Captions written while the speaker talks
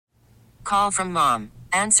Call from mom.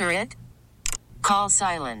 Answer it. Call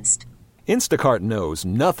silenced. Instacart knows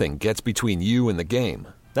nothing gets between you and the game.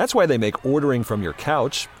 That's why they make ordering from your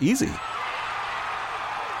couch easy.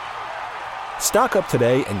 Stock up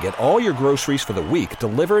today and get all your groceries for the week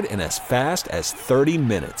delivered in as fast as 30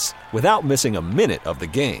 minutes without missing a minute of the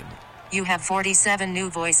game. You have 47 new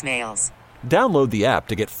voicemails. Download the app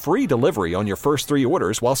to get free delivery on your first 3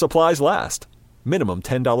 orders while supplies last. Minimum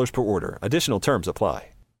 $10 per order. Additional terms apply.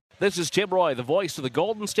 This is Tim Roye, the voice of the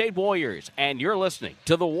Golden State Warriors, and you're listening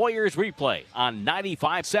to the Warriors Replay on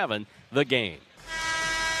 95.7 The Game.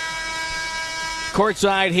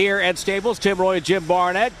 Courtside here at Staples, Tim Roye and Jim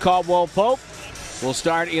Barnett. Caldwell Pope will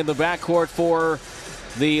start in the backcourt for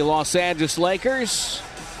the Los Angeles Lakers,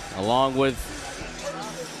 along with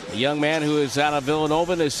a young man who is out of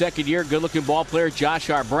Villanova in his second year, good-looking ball player Josh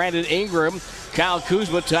Hart, Brandon Ingram, Kyle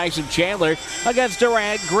Kuzma, Tyson Chandler against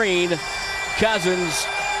Durant, Green, Cousins,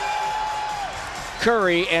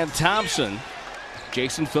 Curry, and Thompson.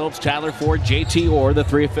 Jason Phillips, Tyler Ford, JT Orr, the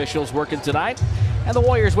 3 officials working tonight. And the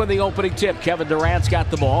Warriors win the opening tip. Kevin Durant's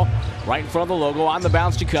got the ball right in front of the logo on the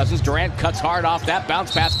bounce to Cousins. Durant cuts hard off that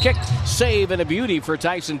bounce pass, kick, save, and a beauty for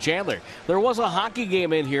Tyson Chandler. There was a hockey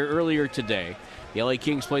game in here earlier today. The LA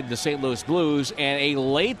Kings played the St. Louis Blues, and a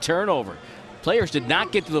late turnover. Players did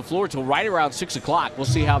not get to the floor until right around 6 o'clock. We'll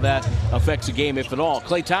see how that affects the game, if at all.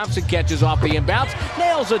 Klay Thompson catches off the inbounds,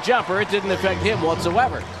 nails a jumper. It didn't affect him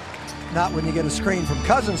whatsoever. Not when you get a screen from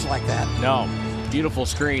Cousins like that. No. Beautiful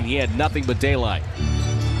screen. He had nothing but daylight.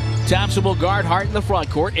 Thompson will guard Hart in the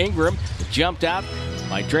front court. Ingram jumped out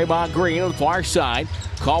by Draymond Green on the far side.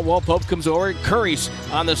 Caldwell Pope comes over. Curry's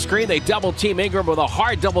on the screen. They double team Ingram with a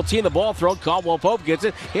hard double team. The ball thrown. Caldwell Pope gets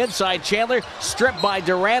it. Inside Chandler. Stripped by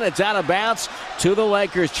Durant. It's out of bounds to the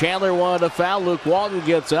Lakers. Chandler wanted a foul. Luke Walton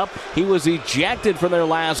gets up. He was ejected from their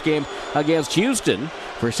last game against Houston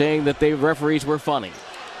for saying that the referees were funny.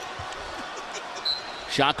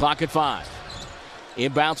 Shot clock at 5.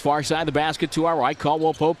 Inbounds far side of the basket to our right.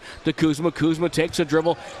 Caldwell Pope to Kuzma. Kuzma takes a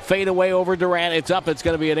dribble. Fade away over Durant. It's up. It's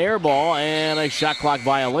going to be an air ball and a shot clock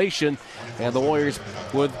violation. And the Warriors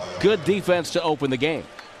with good defense to open the game.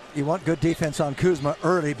 You want good defense on Kuzma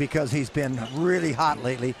early because he's been really hot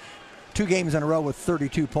lately. 2 games in a row with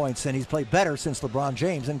 32 points, and he's played better since LeBron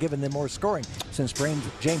James and given them more scoring since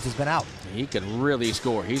James has been out. He can really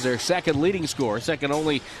score. He's their second leading scorer, second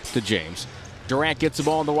only to James. Durant gets the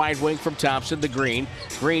ball on the right wing from Thompson to Green.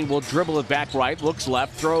 Green will dribble it back right, looks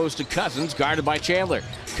left, throws to Cousins, guarded by Chandler.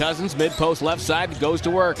 Cousins, mid-post left side, goes to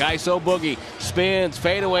work. ISO Boogie, spins,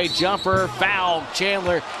 fadeaway jumper, foul.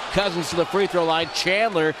 Chandler, Cousins to the free throw line.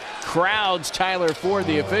 Chandler crowds Tyler Ford,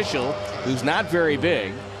 the official, who's not very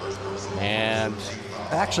big. And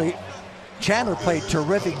actually, Chandler played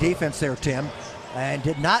terrific defense there, Tim, and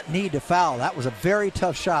did not need to foul. That was a very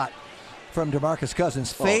tough shot from DeMarcus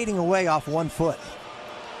Cousins, fading away off 1 foot.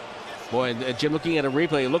 Boy, Jim, looking at a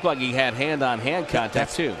replay, it looked like he had hand-on-hand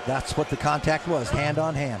contact, too. That's what the contact was,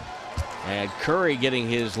 hand-on-hand. And Curry getting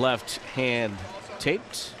his left hand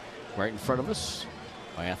taped right in front of us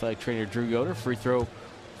by athletic trainer Drew Yoder. Free throw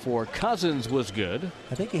for Cousins was good.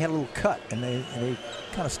 I think he had a little cut, and they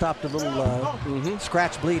kind of stopped a little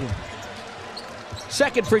scratch bleeding.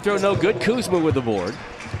 Second free throw, no good. Kuzma with the board.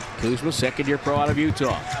 Kuzma, second-year pro out of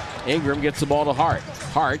Utah. Ingram gets the ball to Hart.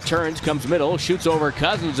 Hart turns, comes middle, shoots over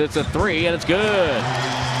Cousins. It's a 3, and it's good.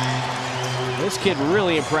 This kid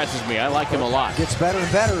really impresses me. I like him a lot. Gets better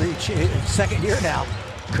and better each second year now.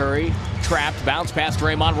 Curry trapped, bounce past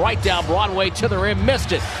Draymond, right down Broadway to the rim,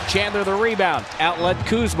 missed it. Chandler the rebound, outlet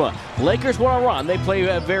Kuzma. Lakers want to run. They play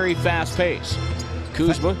at a very fast pace.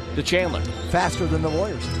 Kuzma to Chandler. Faster than the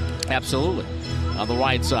Warriors. Absolutely. On the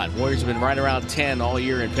right side, Warriors have been right around 10 all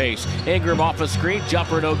year in pace. Ingram off a screen,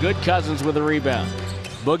 jumper no good. Cousins with a rebound.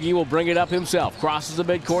 Boogie will bring it up himself. Crosses the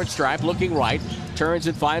midcourt stripe, looking right. Turns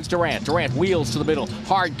and finds Durant. Durant wheels to the middle.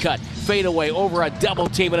 Hard cut. Fade away over a double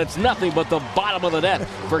team, and it's nothing but the bottom of the net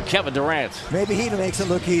for Kevin Durant. Maybe he makes it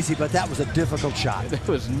look easy, but that was a difficult shot. There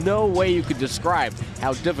was no way you could describe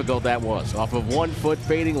how difficult that was. Off of 1 foot,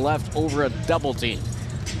 fading left over a double team.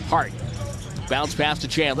 Hart. Bounce pass to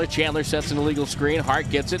Chandler. Chandler sets an illegal screen. Hart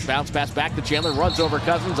gets it. Bounce pass back to Chandler. Runs over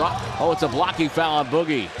Cousins. Oh, it's a blocking foul on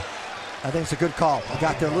Boogie. I think it's a good call. He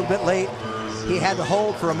got there a little bit late. He had to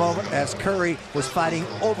hold for a moment as Curry was fighting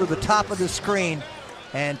over the top of the screen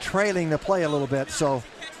and trailing the play a little bit. So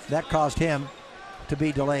that caused him to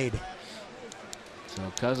be delayed. So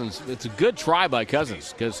Cousins, it's a good try by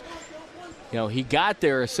Cousins because, he got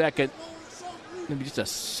there a second, maybe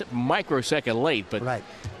just a microsecond late, but right.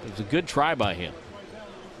 It was a good try by him.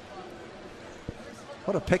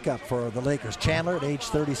 What a pickup for the Lakers. Chandler at age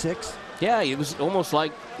 36. Yeah, it was almost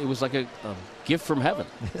like a gift from heaven.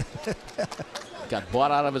 Got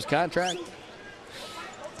bought out of his contract.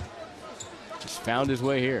 Just found his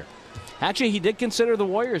way here. Actually, he did consider the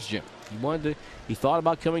Warriors, Jim. He thought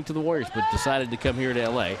about coming to the Warriors, but decided to come here to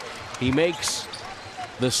L.A. He makes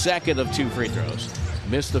the second of 2 free throws.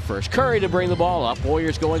 Missed the first. Curry to bring the ball up.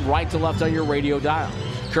 Warriors going right to left on your radio dial.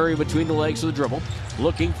 Curry between the legs of the dribble.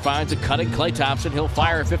 Looking, finds a cutting Klay Thompson. He'll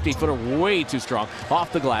fire a 50-footer way too strong.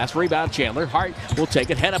 Off the glass. Rebound Chandler. Hart will take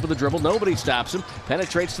it. Head up with the dribble. Nobody stops him.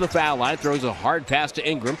 Penetrates to the foul line. Throws a hard pass to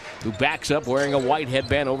Ingram, who backs up wearing a white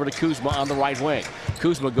headband over to Kuzma on the right wing.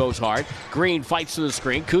 Kuzma goes hard. Green fights to the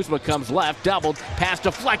screen. Kuzma comes left. Doubled. Pass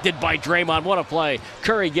deflected by Draymond. What a play.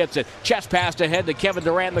 Curry gets it. Chest pass ahead to Kevin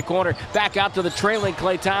Durant in the corner. Back out to the trailing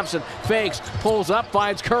Klay Thompson. Fakes. Pulls up.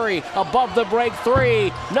 Finds Curry. Above the break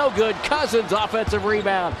 3. No good. Cousins offensive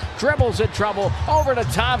rebound. Dribbles in trouble. Over to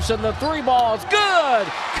Thompson. The 3 ball is good.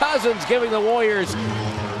 Cousins giving the Warriors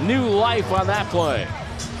new life on that play.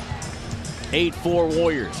 8-4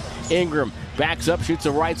 Warriors. Ingram backs up, shoots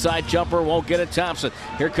a right side jumper, won't get it. Thompson.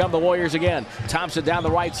 Here come the Warriors again. Thompson down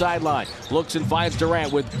the right sideline. Looks and finds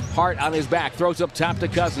Durant with Hart on his back. Throws up top to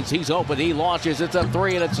Cousins. He's open. He launches. It's a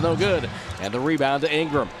 3 and it's no good. And the rebound to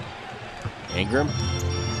Ingram. Ingram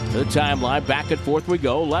to the timeline. Back and forth we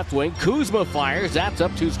go. Left wing. Kuzma fires. That's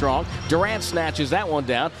up too strong. Durant snatches that one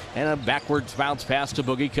down. And a backwards bounce pass to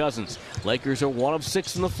Boogie Cousins. Lakers are 1 of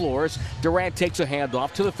 6 in the floors. Durant takes a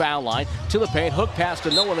handoff to the foul line, to the paint. Hook pass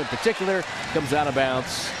to no one in particular. Comes out of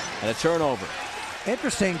bounds. And a turnover.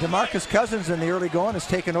 Interesting. DeMarcus Cousins in the early going has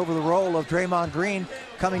taken over the role of Draymond Green,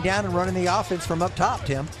 coming down and running the offense from up top,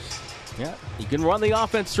 Tim. Yeah, he can run the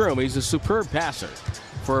offense through him. He's a superb passer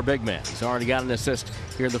for a big man. He's already got an assist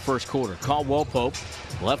here in the first quarter. Caldwell Pope,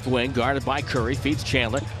 left wing, guarded by Curry, feeds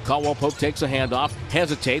Chandler. Caldwell Pope takes a handoff,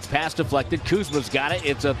 hesitates, pass deflected. Kuzma's got it.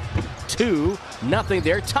 It's a 2-0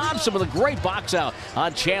 there. Thompson with a great box out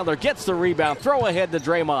on Chandler. Gets the rebound. Throw ahead to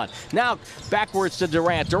Draymond. Now backwards to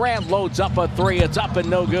Durant. Durant loads up a 3. It's up and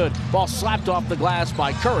no good. Ball slapped off the glass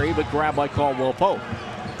by Curry, but grabbed by Caldwell Pope.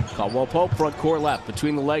 Caldwell Pope, front court left,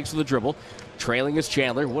 between the legs of the dribble. Trailing is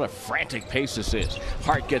Chandler. What a frantic pace this is.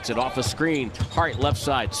 Hart gets it off a screen. Hart left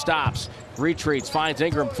side, stops, retreats, finds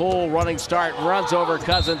Ingram. Full running start, runs over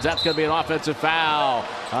Cousins. That's going to be an offensive foul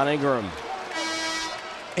on Ingram.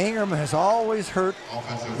 Ingram has always hurt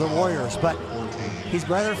the Warriors, but he's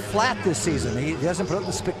rather flat this season. He doesn't put up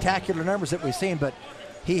the spectacular numbers that we've seen, but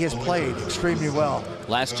he has played extremely well.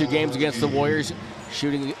 Last 2 games against the Warriors,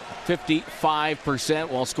 shooting 55%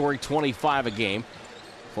 while scoring 25 a game.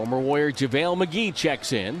 Former Warrior JaVale McGee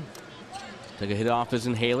checks in. Took a hit off his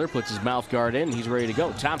inhaler, puts his mouth guard in, he's ready to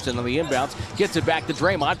go. Thompson on the inbounds, gets it back to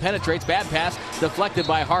Draymond, penetrates, bad pass, deflected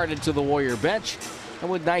by Hart into the Warrior bench. And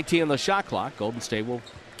with 19 on the shot clock, Golden State will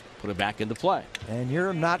put it back into play. And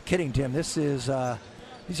you're not kidding, Tim. This is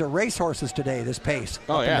these are racehorses today, this pace.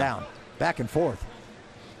 Oh, up and down, back and forth.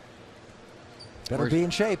 Better be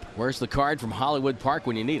in shape. Where's the card from Hollywood Park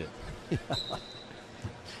when you need it?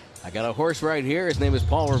 I got a horse right here. His name is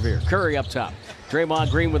Paul Revere. Curry up top.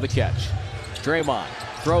 Draymond Green with the catch. Draymond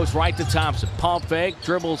throws right to Thompson. Pump fake,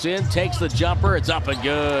 dribbles in, takes the jumper. It's up and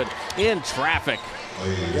good. In traffic.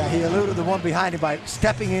 Yeah, he eluded the one behind him by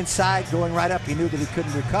stepping inside, going right up. He knew that he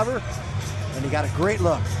couldn't recover, and he got a great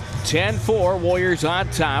look. 10-4, Warriors on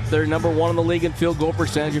top. They're number 1 in the league in field goal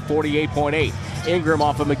percentage at 48.8. Ingram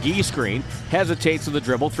off a McGee screen, hesitates to the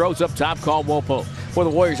dribble, throws up top, Caldwell Pope. Boy,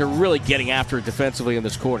 the Warriors are really getting after it defensively in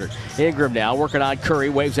this quarter. Ingram now working on Curry,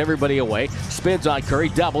 waves everybody away, spins on Curry,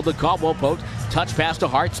 double to Caldwell Pope, touch pass to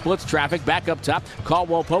Hart, splits traffic, back up top.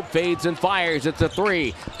 Caldwell Pope fades and fires. It's a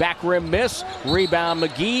 3. Back rim miss, rebound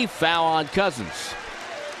McGee, foul on Cousins.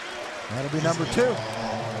 That'll be number 2.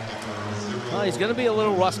 Well, he's going to be a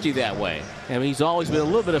little rusty that way. I mean, he's always been a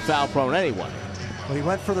little bit of foul prone anyway. Well, he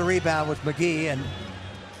went for the rebound with McGee, and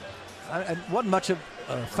it wasn't much of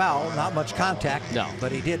a foul, not much contact. No,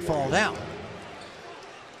 but he did fall down.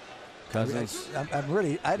 Cousins, I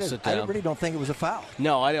really don't think it was a foul.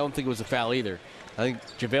 No, I don't think it was a foul either. I think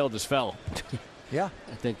JaVale just fell. Yeah.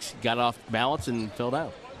 I think he got off balance and fell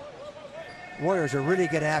down. Warriors are really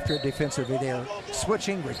getting after it defensively. They're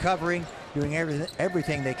switching, recovering, doing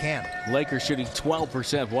everything they can. Lakers shooting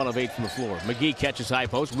 12%, 1 of 8 from the floor. McGee catches high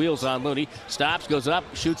post, wheels on Looney, stops, goes up,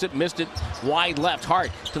 shoots it, missed it, wide left.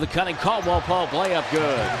 Hart to the cutting Caldwell Pope, layup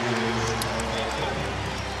good.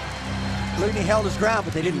 Looney held his ground,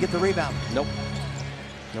 but they didn't get the rebound. Nope.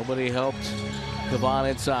 Nobody helped Kevon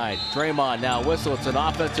inside. Draymond now whistle. It's an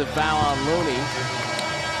offensive foul on Looney.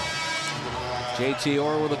 JT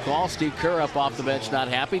Orr with a call. Steve Kerr up off the bench, not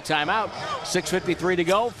happy. Timeout. 6:53 to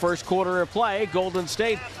go. First quarter of play. Golden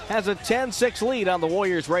State has a 10-6 lead on the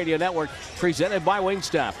Warriors Radio Network, presented by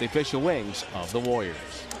Wingstop, the official wings of the Warriors.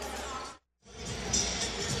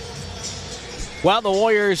 Well, the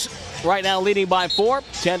Warriors right now leading by 4,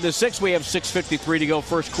 10-6. We have 6:53 to go.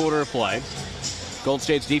 First quarter of play. Golden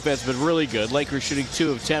State's defense has been really good. Lakers shooting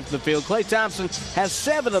 2 of 10 from the field. Klay Thompson has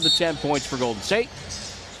 7 of the 10 points for Golden State.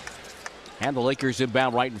 And the Lakers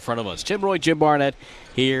inbound right in front of us. Tim Roy, Jim Barnett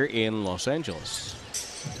here in Los Angeles.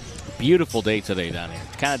 Beautiful day today down here.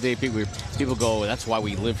 The kind of day people go, that's why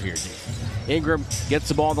we live here. Ingram gets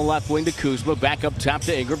the ball on the left wing to Kuzma. Back up top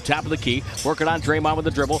to Ingram, top of the key. Working on Draymond with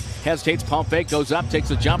the dribble. Hesitates, pump fake, goes up, takes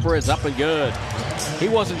the jumper, is up and good. He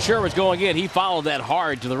wasn't sure it was going in. He followed that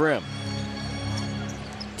hard to the rim.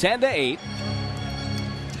 10-8.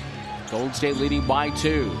 Golden State leading by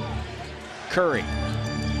 2. Curry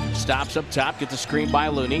stops up top, gets a screen by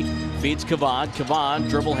Looney, feeds Kevon. Kevon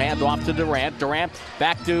dribble hand off to Durant. Durant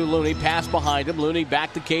back to Looney, pass behind him. Looney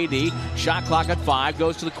back to KD. Shot clock at 5,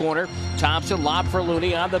 goes to the corner. Thompson lob for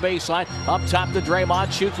Looney on the baseline. Up top to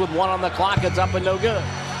Draymond, shoots with 1 on the clock. It's up and no good.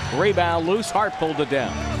 Rebound loose. Hart pulled it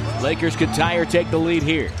down. Lakers could tie or take the lead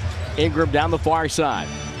here. Ingram down the far side.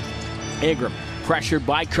 Ingram pressured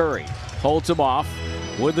by Curry. Holds him off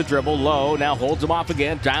with the dribble, low, now holds him off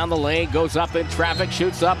again, down the lane, goes up in traffic,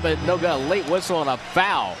 shoots up, and no good. Late whistle and a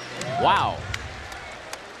foul. Wow.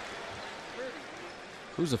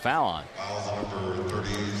 Who's the foul on?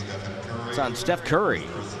 It's on Steph Curry.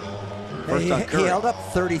 He held up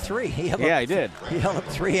 33. He did. He held up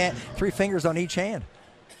three fingers on each hand.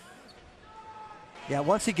 Yeah,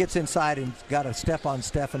 once he gets inside and got a step on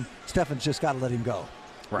Stephen, Stephen's just got to let him go.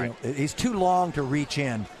 Right. You know, he's too long to reach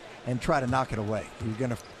in and try to knock it away. You're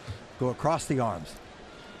going to go across the arms.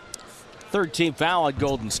 Third team foul at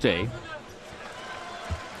Golden State.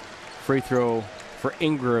 Free throw for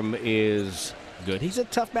Ingram is good. He's a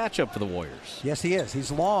tough matchup for the Warriors. Yes, he is.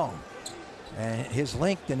 He's long. And his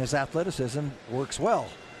length and his athleticism works well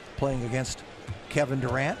playing against Kevin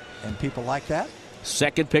Durant and people like that.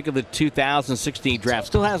 Second pick of the 2016 draft.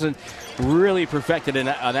 Still hasn't really perfected an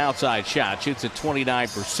outside shot. Shoots at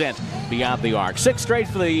 29% beyond the arc. 6 straight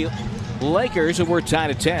for the Lakers, and we're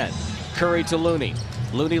tied at 10. Curry to Looney.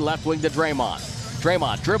 Looney left wing to Draymond.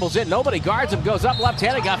 Draymond dribbles in. Nobody guards him. Goes up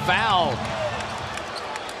left-handed. Got fouled.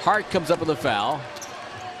 Hart comes up with a foul.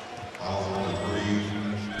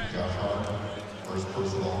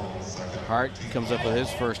 Hart comes up with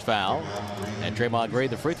his first foul. And Draymond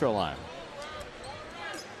Green the free throw line.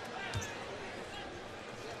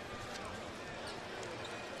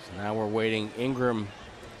 Now we're waiting. Ingram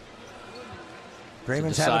to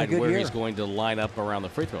decide where he's going to line up around the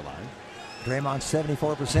free throw line. Draymond's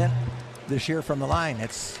 74% this year from the line.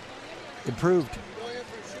 It's improved.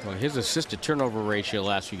 Well, his assist-to-turnover ratio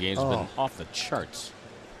last few games has been off the charts.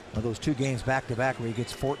 Well, those 2 games back-to-back where he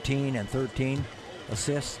gets 14 and 13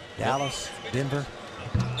 assists. Dallas, Denver.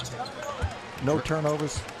 No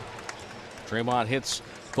turnovers. Draymond hits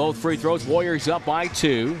both free throws. Warriors up by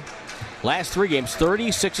 2. Last 3 games,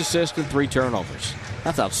 36 assists and 3 turnovers.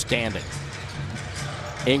 That's outstanding.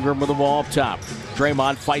 Ingram with the ball up top.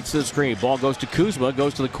 Draymond fights the screen. Ball goes to Kuzma,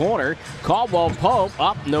 goes to the corner. Caldwell Pope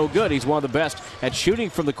up, no good. He's one of the best at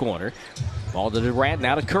shooting from the corner. Ball to Durant,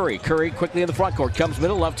 now to Curry. Curry quickly in the front court. Comes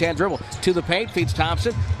middle, left-hand dribble. To the paint, feeds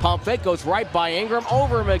Thompson. Pump fake, goes right by Ingram.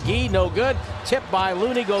 Over McGee, no good. Tipped by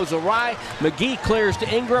Looney, goes awry. McGee clears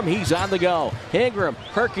to Ingram. He's on the go. Ingram,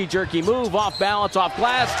 herky-jerky move, off balance, off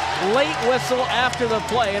glass. Late whistle after the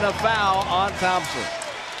play and a foul on Thompson.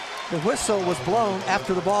 The whistle was blown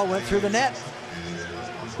after the ball went through the net.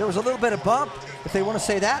 There was a little bit of bump. If they want to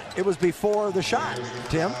say that, it was before the shot,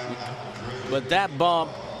 Tim. But that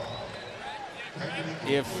bump,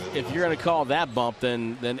 if you're going to call that bump,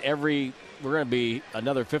 then we're going to be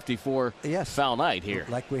another 54 foul night here.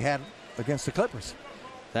 Like we had against the Clippers.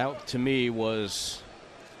 That, to me, was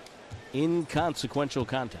inconsequential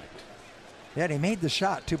contact. Yeah, and he made the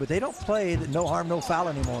shot, too, but they don't play the no harm, no foul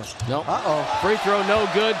anymore. Nope. Uh-oh. Free throw, no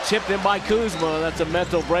good. Tipped in by Kuzma. That's a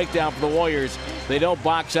mental breakdown for the Warriors. They don't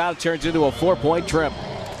box out. It turns into a 4-point trip.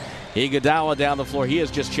 Iguodala down the floor. He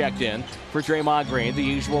has just checked in for Draymond Green. The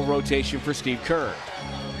usual rotation for Steve Kerr.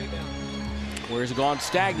 Warriors have gone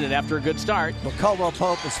stagnant after a good start. But Caldwell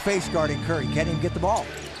Pope is face guarding Curry. Can't even get the ball.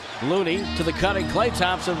 Looney to the cutting. Klay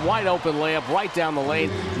Thompson, wide open layup right down the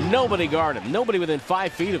lane. Nobody guard him. Nobody within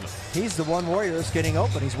 5 feet of him. He's the one Warrior that's getting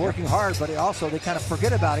open. He's working hard, but they kind of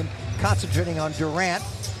forget about him, concentrating on Durant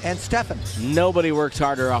and Stephen. Nobody works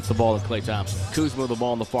harder off the ball than Klay Thompson. Kuzma with the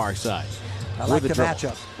ball on the far side. I like the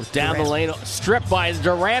matchup. Down the lane, stripped by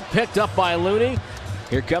Durant, picked up by Looney.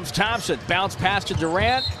 Here comes Thompson. Bounce pass to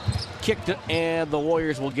Durant. kicked it, and the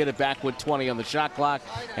Warriors will get it back with 20 on the shot clock.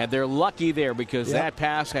 And they're lucky there because that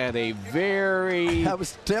pass had a very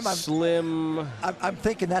slim. I'm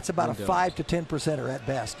thinking that's about a 5 to 10%er at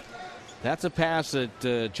best. That's a pass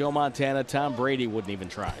that Joe Montana, Tom Brady wouldn't even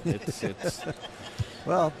try. It's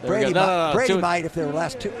well, Brady might if there were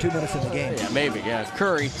last two minutes in the game. Yeah, maybe. Yeah.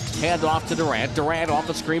 Curry, hand off to Durant. Durant off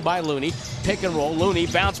the screen by Looney. Pick and roll. Looney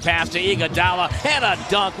bounce pass to Iguodala and a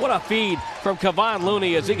dunk. What a feed from Kevon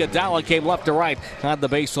Looney as Iguodala came left to right on the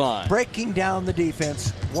baseline. Breaking down the defense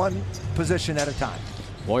one position at a time.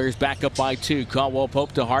 Warriors back up by 2. Caldwell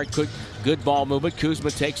Pope to Hart. Good ball movement.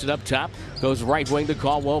 Kuzma takes it up top. Goes right wing to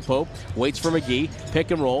Caldwell Pope. Waits for McGee.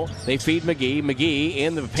 Pick and roll. They feed McGee. McGee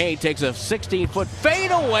in the paint takes a 16-foot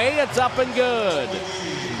fade away. It's up and good.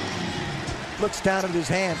 Looks down at his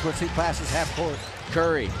hands once he passes half court.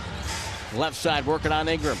 Curry. Left side working on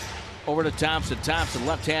Ingram. Over to Thompson. Thompson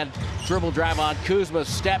left hand dribble drive on Kuzma.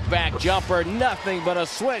 Step back jumper. Nothing but a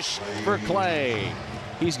swish for Clay.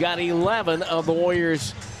 He's got 11 of the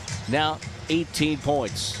Warriors. Now 18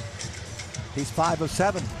 points. He's 5 of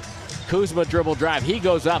 7. Kuzma dribble drive. He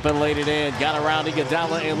goes up and laid it in. Got around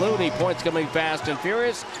Iguodala and Looney. Points coming fast and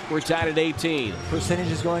furious. We're tied at 18.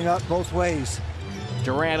 Percentage is going up both ways.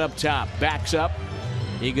 Durant up top. Backs up.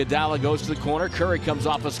 Iguodala goes to the corner. Curry comes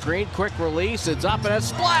off a screen. Quick release. It's up and a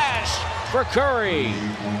splash for Curry.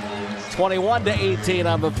 21-18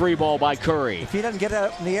 on the 3-ball by Curry. If he doesn't get it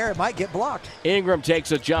up in the air, it might get blocked. Ingram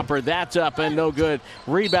takes a jumper. That's up and no good.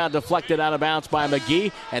 Rebound deflected out of bounds by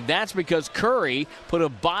McGee, and that's because Curry put a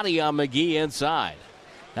body on McGee inside.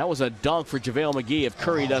 That was a dunk for JaVale McGee if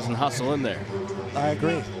Curry doesn't hustle in there. I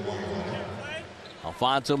agree.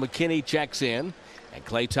 Alfonso McKinney checks in, and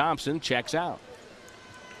Klay Thompson checks out.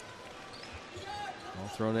 All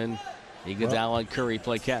thrown in. Iguodala and Curry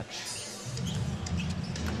play catch.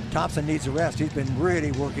 Thompson needs a rest. He's been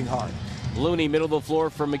really working hard. Looney, middle of the floor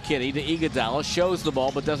for McKinney to Iguodala. Shows the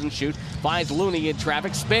ball but doesn't shoot. Finds Looney in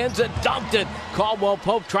traffic. Spins and dunked it. Caldwell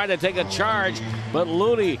Pope tried to take a charge, but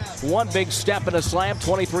Looney, one big step and a slam.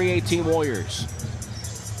 23-18 Warriors.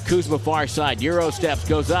 Kuzma far side. Euro steps.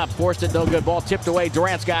 Goes up. Forced it. No good. Ball tipped away.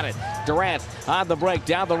 Durant's got it. Durant on the break.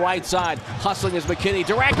 Down the right side. Hustling is McKinney.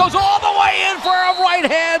 Durant goes all the way in for a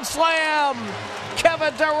right-hand slam.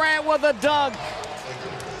 Kevin Durant with a dunk.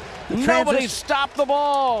 Nobody stopped the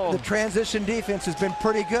ball. The transition defense has been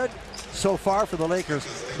pretty good so far for the Lakers,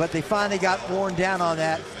 but they finally got worn down on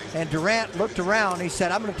that. And Durant looked around. And he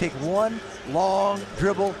said, I'm going to take one long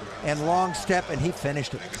dribble and long step, and he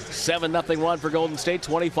finished it. 7-0 run for Golden State,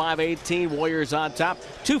 25-18. Warriors on top.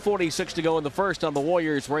 2:46 to go in the first on the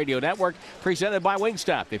Warriors Radio Network, presented by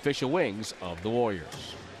Wingstop, the official wings of the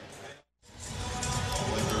Warriors.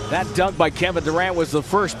 That dunk by Kevin Durant was the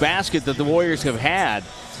first basket that the Warriors have had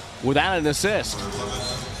without an assist.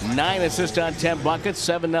 9 assists on 10 buckets,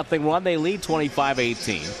 7-0 run. They lead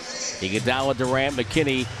 25-18. Iguodala, Durant,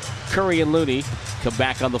 McKinney, Curry, and Looney come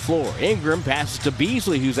back on the floor. Ingram passes to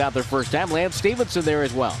Beasley, who's out there first time. Lance Stevenson there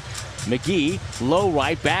as well. McGee, low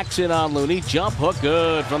right, backs in on Looney. Jump hook,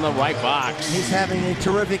 good from the right box. He's having a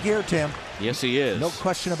terrific year, Tim. Yes, he is. No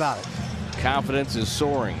question about it. Confidence is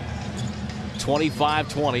soaring.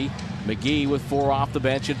 25-20. McGee with 4 off the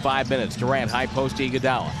bench in 5 minutes. Durant, high post to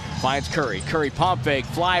Iguodala. Finds Curry. Curry pump fake,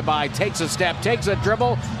 flyby, takes a step, takes a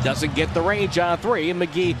dribble, doesn't get the range on 3, and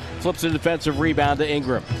McGee flips a defensive rebound to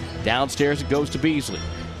Ingram. Downstairs it goes to Beasley.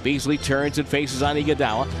 Beasley turns and faces on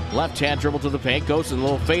Iguodala. Left hand dribble to the paint, goes in a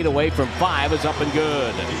little fade away from 5, is up and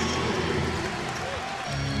good.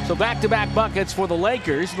 So back-to-back buckets for the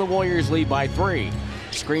Lakers, and the Warriors lead by 3.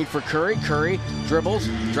 Screen for Curry. Curry dribbles,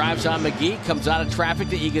 drives on McGee, comes out of traffic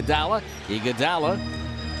to Iguodala. Iguodala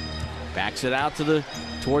backs it out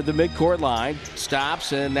toward the midcourt line,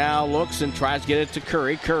 stops and now looks and tries to get it to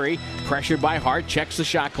Curry. Curry, pressured by Hart, checks the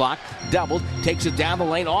shot clock, doubles, takes it down the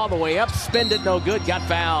lane all the way up, spinned it, no good, got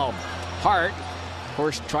fouled. Hart, of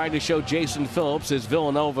course, trying to show Jason Phillips his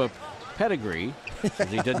Villanova pedigree,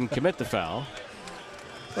 as he didn't commit the foul.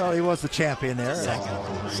 Well, he was the champion there.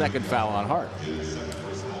 Second foul on Hart.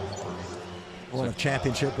 Won a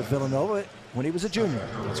championship with Villanova when he was a junior.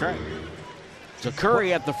 That's right. So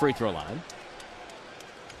Curry at the free throw line.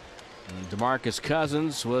 And DeMarcus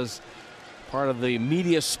Cousins was part of the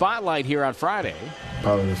media spotlight here on Friday.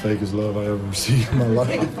 Probably the fakest love I ever received in my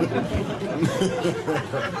life.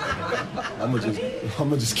 I'm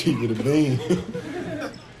gonna just keep it a bean.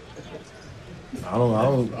 I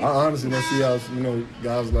honestly don't see how,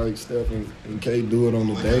 guys like Steph and Kate do it on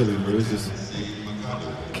the daily, but it's just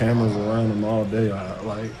cameras around them all day.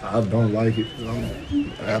 I don't like it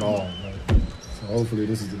at all. So hopefully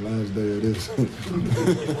this is the last day of this.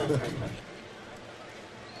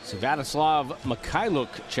 Svatoslav Mikhailuk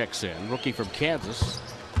checks in, rookie from Kansas.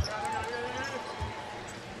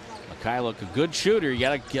 Mikhailuk, a good shooter.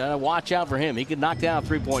 You gotta watch out for him. He can knock down a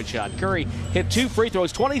three-point shot. Curry hit 2 free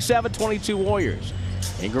throws, 27-22 Warriors.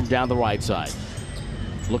 Ingram down the right side.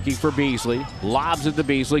 Looking for Beasley. Lobs it to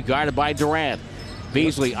Beasley, guarded by Durant.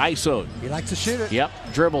 Beasley isoed. He likes to shoot it. Yep,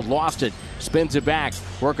 dribbled, lost it, spins it back.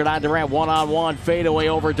 Working on Durant, one-on-one, fade away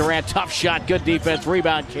over Durant. Tough shot, good defense,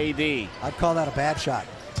 rebound KD. I'd call that a bad shot.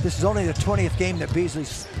 This is only the 20th game that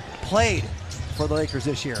Beasley's played for the Lakers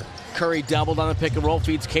this year. Curry doubled on the pick and roll,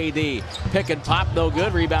 feeds KD. Pick and pop, no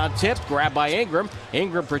good. Rebound tipped, grabbed by Ingram.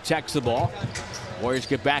 Ingram protects the ball. Warriors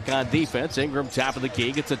get back on defense. Ingram top of the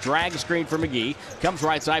key, gets a drag screen for McGee. Comes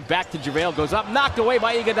right side, back to JaVale, goes up, knocked away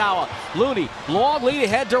by Iguodala. Looney, long lead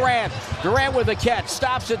ahead, Durant. Durant with a catch,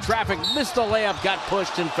 stops in traffic, missed the layup, got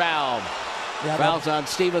pushed and fouled. Yeah, fouls on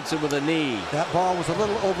Stevenson with a knee. That ball was a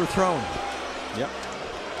little overthrown. Yep.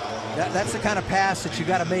 That's the kind of pass that you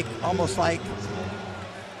got to make almost like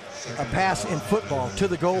a pass in football to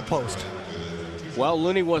the goalpost. Well,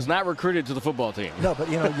 Looney was not recruited to the football team. No, but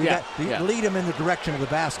you lead him in the direction of the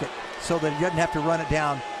basket so that he doesn't have to run it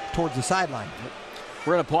down towards the sideline.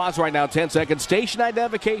 We're going to pause right now, 10 seconds. Station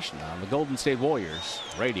identification on the Golden State Warriors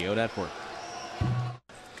Radio Network.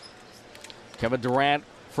 Kevin Durant,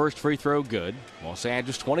 first free throw good. Los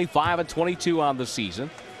Angeles 25-22 on the season.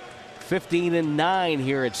 15-9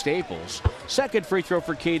 here at Staples. Second free throw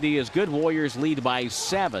for KD is good. Warriors lead by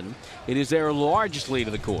 7. It is their largest lead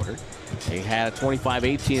of the quarter. They had a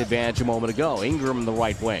 25-18 advantage a moment ago. Ingram in the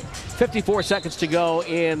right wing. 54 seconds to go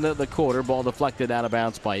in the quarter. Ball deflected out of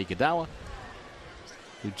bounds by Iguodala,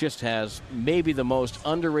 who just has maybe the most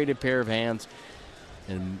underrated pair of hands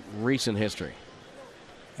in recent history.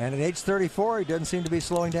 And at age 34, he doesn't seem to be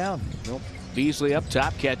slowing down. Nope. Beasley up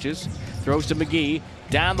top, catches, throws to McGee.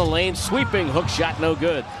 Down the lane, sweeping, hook shot, no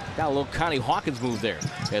good. Got a little Connie Hawkins move there.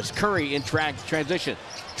 As Curry in transition.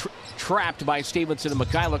 Trapped by Stevenson and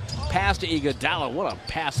Mikhailuk. Pass to Iguodala. What a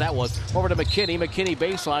pass that was. Over to McKinney. McKinney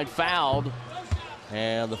baseline, fouled.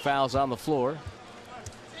 And the foul's on the floor.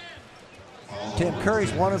 Tim,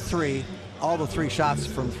 Curry's 1 of 3. All the 3 shots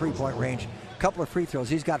from three-point range. A couple of free throws.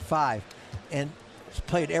 He's got 5. And he's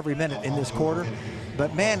played every minute in this quarter.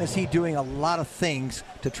 But, man, is he doing a lot of things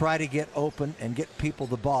to try to get open and get people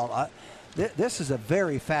the ball. This is a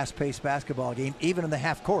very fast-paced basketball game, even in the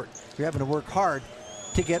half court. You're having to work hard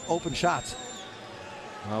to get open shots.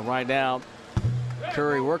 Well, right now,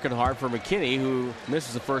 Curry working hard for McKinney, who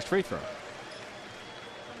misses the first free throw.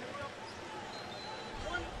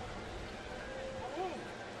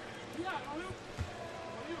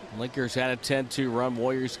 Lakers had a 10-2 run.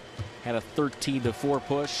 Warriors had a 13-4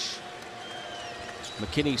 push.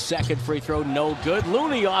 McKinney's second free throw, no good.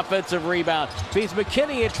 Looney offensive rebound. Beats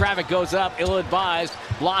McKinney in traffic, goes up, ill-advised.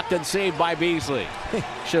 Blocked and saved by Beasley.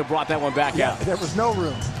 Should have brought that one back out. There was no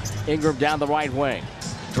room. Ingram down the right wing.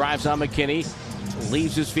 Drives on McKinney.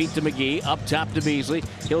 Leaves his feet to McGee. Up top to Beasley.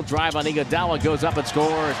 He'll drive on Iguodala. Goes up and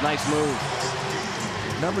scores. Nice move.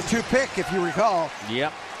 Number 2 pick, if you recall.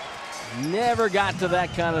 Yep. Never got to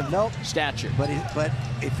that kind of stature. But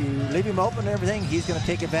if you leave him open and everything, he's going to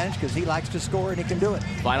take advantage because he likes to score and he can do it.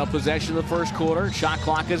 Final possession of the first quarter. Shot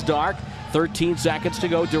clock is dark. 13 seconds to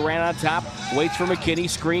go. Durant on top. Waits for McKinney.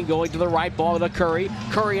 Screen going to the right. Ball to Curry.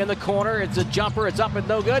 Curry in the corner. It's a jumper. It's up and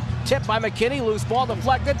no good. Tipped by McKinney. Loose ball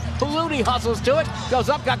deflected. Looney hustles to it. Goes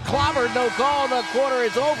up. Got clobbered. No call. The quarter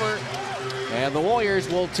is over. And the Warriors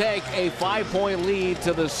will take a 5-point lead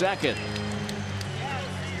to the second.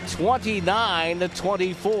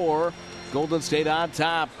 29-24. Golden State on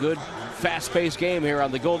top. Good fast-paced game here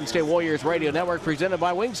on the Golden State Warriors Radio Network, presented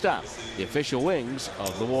by Wingstop, the official wings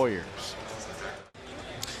of the Warriors.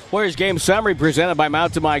 Warriors game summary presented by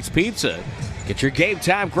Mountain Mike's Pizza. Get your game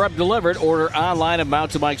time grub delivered. Order online at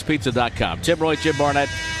mountainmikespizza.com. Tim Roy, Jim Barnett,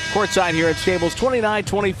 courtside here at Staples.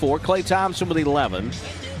 29-24. Klay Thompson with 11.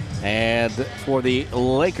 And for the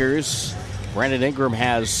Lakers, Brandon Ingram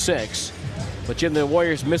has 6. But, Jim, the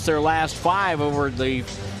Warriors missed their last 5 over the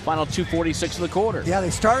final 2:46 of the quarter. Yeah,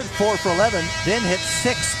 they started 4 for 11, then hit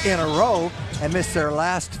 6 in a row and missed their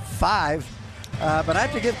last 5. But I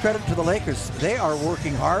have to give credit to the Lakers. They are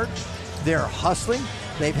working hard. They're hustling.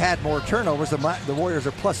 They've had more turnovers. The Warriors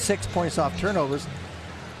are plus 6 points off turnovers.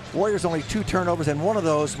 Warriors only 2 turnovers, and one of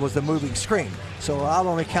those was the moving screen. So I'll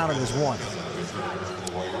only count it as 1.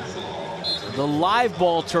 The live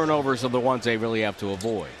ball turnovers are the ones they really have to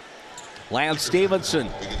avoid. Lance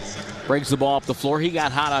Stevenson brings the ball up the floor. He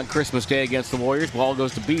got hot on Christmas Day against the Warriors. Ball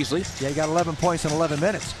goes to Beasley. Yeah, he got 11 points in 11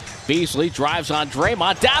 minutes. Beasley drives on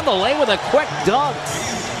Draymond. Down the lane with a quick dunk.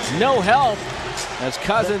 No help. As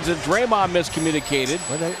Cousins and Draymond miscommunicated.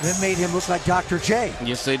 Well, they made him look like Dr. J.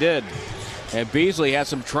 Yes, they did. And Beasley has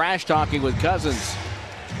some trash talking with Cousins.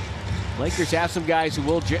 Lakers have some guys who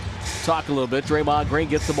will talk a little bit. Draymond Green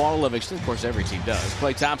gets the ball to Livingston. Of course, every team does.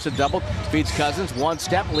 Klay Thompson double, feeds Cousins. One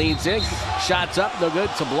step, leads in. Shots up, no good.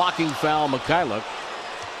 It's a blocking foul, Mikhailuk.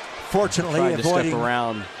 Fortunately,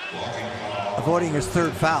 avoiding his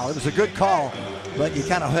third foul. It was a good call, but you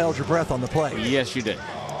kind of held your breath on the play. Yes, you did.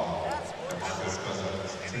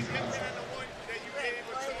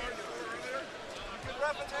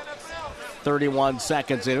 "31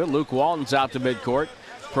 seconds into it. Luke Walton's out to midcourt,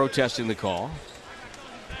 protesting the call.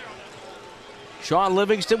 Sean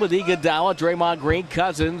Livingston with Iguodala, Draymond Green,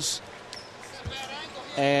 Cousins,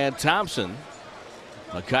 and Thompson.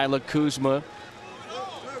 Mikhailuk, Kuzma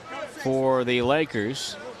for the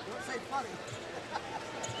Lakers.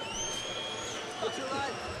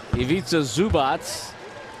 Ivica Zubac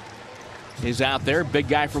is out there, big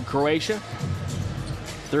guy from Croatia.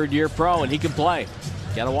 Third-year pro, and he can play.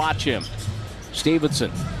 Got to watch him.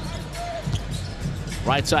 Stevenson.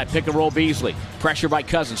 Right side, pick and roll Beasley. Pressure by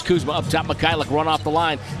Cousins. Kuzma up top, Mikhailuk run off the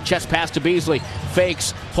line. Chest pass to Beasley.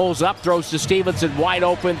 Fakes, pulls up, throws to Stevenson. Wide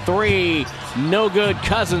open three. No good.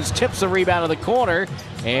 Cousins tips the rebound in the corner,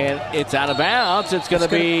 and it's out of bounds. Should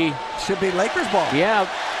be Lakers ball. Yeah.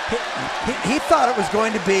 He thought it was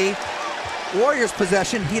going to be Warriors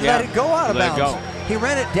possession. He let it go out of bounds. He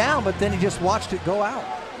ran it down, but then he just watched it go out.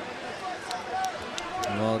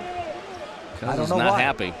 Well, I don't know not why.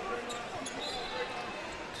 Happy.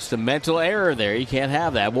 Just a mental error there. You can't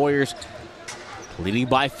have that. Warriors leading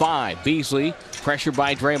by 5. Beasley, pressure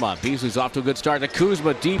by Draymond. Beasley's off to a good start to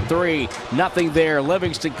Kuzma. Deep three. Nothing there.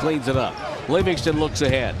 Livingston cleans it up. Livingston looks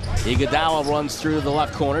ahead. Iguodala runs through the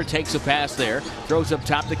left corner. Takes a pass there. Throws up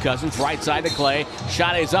top to Cousins. Right side to Klay.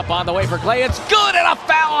 Shot is up on the way for Klay. It's good, and a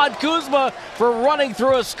foul on Kuzma for running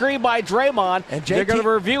through a screen by Draymond. And they're going to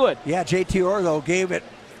review it. Yeah, JT Orr gave it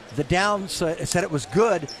the down, said it was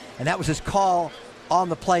good, and that was his call on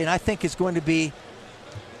the play, and I think it's going to be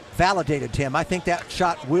validated, Tim. I think that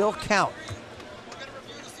shot will count.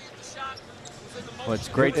 Well, it's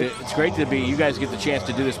great to be. You guys get the chance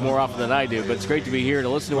to do this more often than I do, but it's great to be here to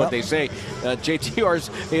listen to what they say. JT Orr's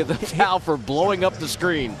the foul for blowing up the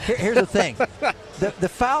screen. Here's the thing: the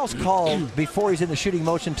foul's called before he's in the shooting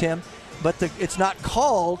motion, Tim, but it's not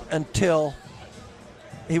called until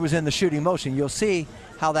he was in the shooting motion. You'll see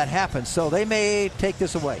how that happens. So they may take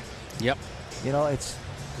this away. Yep. It's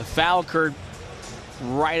the foul occurred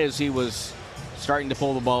right as he was starting to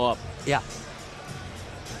pull the ball up. Yeah.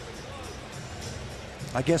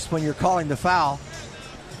 I guess when you're calling the foul,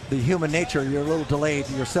 the human nature, you're a little delayed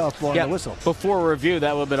yourself blowing the whistle. Before review,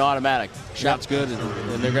 that would have been automatic. Shot's good,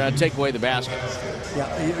 and they're going to take away the basket.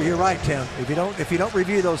 Yeah, you're right, Tim. If you don't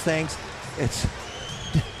review those things, it's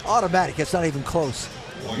automatic. It's not even close.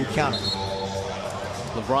 You count it.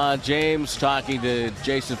 LeBron James talking to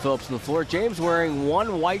Jason Phillips on the floor. James wearing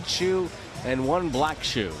one white shoe and one black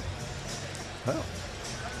shoe. Well,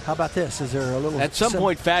 how about this? Is there a little... At some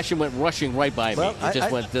point, fashion went rushing right by me. It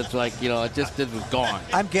just it was gone.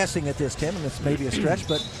 I'm guessing at this, Tim, and it's maybe a stretch,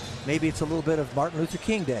 but maybe it's a little bit of Martin Luther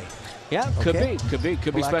King Day. Yeah, could be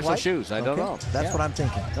black, special white shoes. I don't know. That's what I'm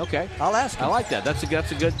thinking. Okay, I'll ask him. I like that. That's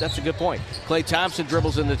a good point. Klay Thompson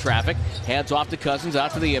dribbles into traffic, hands off to Cousins,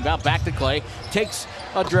 out to the inbound, back to Klay, takes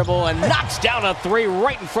a dribble and knocks down a three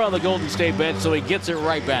right in front of the Golden State bench, so he gets it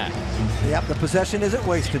right back. Yep, the possession isn't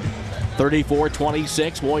wasted.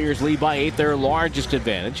 34-26, Warriors lead by 8, their largest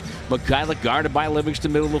advantage. Mikhailuk guarded by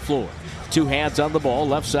Livingston, middle of the floor. 2 hands on the ball,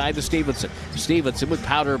 left side to Stevenson. Stevenson with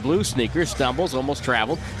powder blue sneakers, stumbles, almost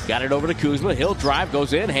traveled. Got it over to Kuzma. He'll drive,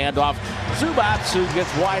 goes in, handoff. Zubac, who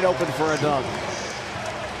gets wide open for a dunk.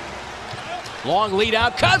 Long lead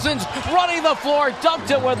out. Cousins running the floor,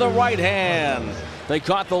 dunked it with the right hand. They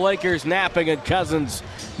caught the Lakers napping, and Cousins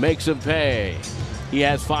makes them pay. He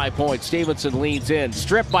has 5 points. Stevenson leads in.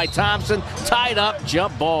 Stripped by Thompson. Tied up.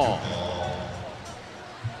 Jump ball.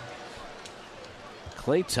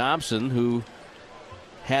 Klay Thompson, who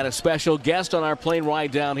had a special guest on our plane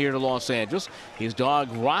ride down here to Los Angeles. His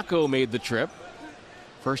dog Rocco made the trip.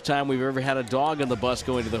 First time we've ever had a dog on the bus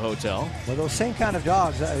going to the hotel. Well, those same kind of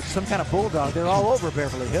dogs, some kind of bulldog, they're all over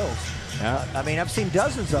Beverly Hills. Yeah. I mean, I've seen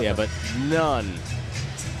dozens of them. Yeah, but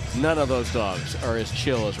none of those dogs are as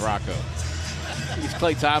chill as Rocco. He's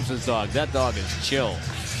Klay Thompson's dog. That dog is chill.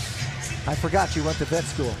 I forgot you went to vet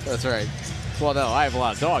school. That's right. Well, no, I have a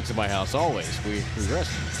lot of dogs in my house always. We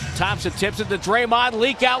rest. Thompson tips it to Draymond.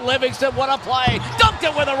 Leak out Livingston. What a play. Dunked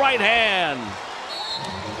it with the right hand.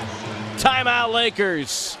 Timeout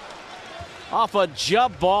Lakers. Off a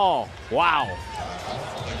jump ball. Wow.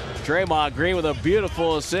 Draymond Green with a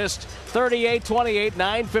beautiful assist. 38-28,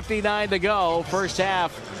 9:59 to go. First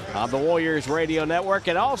half on the Warriors Radio Network.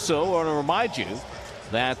 And also, I want to remind you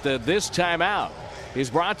that this timeout is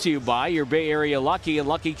brought to you by your Bay Area Lucky and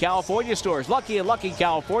Lucky California stores. Lucky and Lucky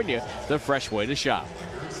California, the fresh way to shop.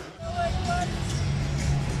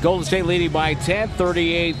 Golden State leading by 10,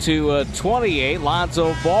 38-28.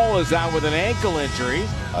 Lonzo Ball is out with an ankle injury.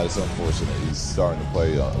 It's unfortunate. He's starting to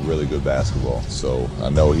play really good basketball. So I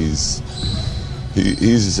know he's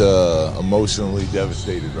emotionally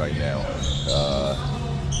devastated right now.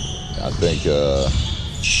 I think he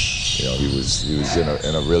was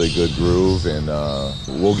in a really good groove, and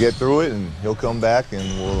we'll get through it, and he'll come back, and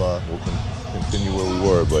we'll continue where we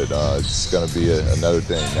were. But it's going to be another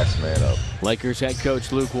thing. Next man up. Lakers head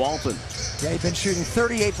coach Luke Walton. Yeah, he's been shooting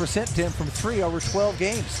 38%, Tim, from 3 over 12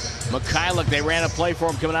 games. Mikhailuk, they ran a play for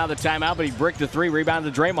him coming out of the timeout, but he bricked the 3,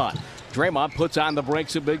 rebounded to Draymond. Draymond puts on the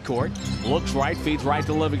brakes at midcourt, looks right, feeds right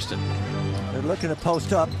to Livingston. They're looking to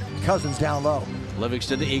post up. Cousins down low.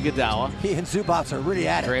 Livingston to Iguodala. He and Zubac are really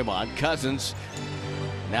at it. Draymond, Cousins.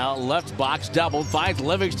 Now left box double, finds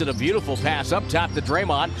Livingston, a beautiful pass up top to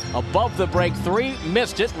Draymond. Above the break 3,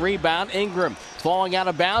 missed it, rebound Ingram. Falling out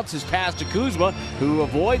of bounds, his pass to Kuzma, who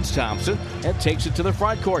avoids Thompson and takes it to the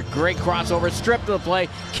front court. Great crossover, stripped of the play,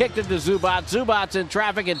 kicked it to Zubac. Zubac's in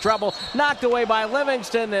traffic, in trouble, knocked away by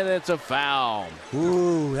Livingston, and it's a foul.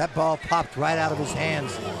 Ooh, that ball popped right out of his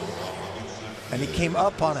hands. And he came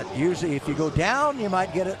up on it. Usually if you go down, you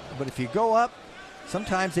might get it. But if you go up,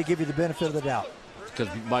 sometimes they give you the benefit of the doubt. Because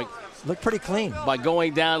Mike looked pretty clean. By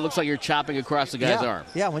going down, it looks like you're chopping across the guy's arm.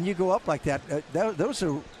 Yeah, when you go up like that, those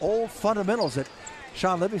are old fundamentals that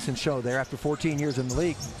Sean Livingston showed there after 14 years in the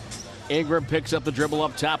league. Ingram picks up the dribble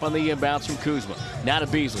up top on the inbounds from Kuzma. Now to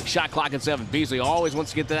Beasley. Shot clock at 7. Beasley always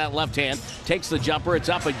wants to get to that left hand. Takes the jumper. It's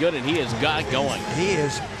up and good, and he has got it going. He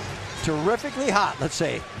is terrifically hot, let's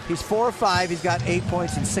say. He's 4 or 5. He's got 8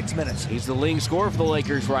 points in 6 minutes. He's the leading scorer for the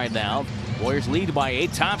Lakers right now. Warriors lead by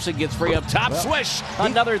 8. Thompson gets free up top. Swish!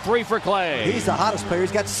 Another 3 for Clay. He's the hottest player.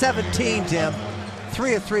 He's got 17, Tim.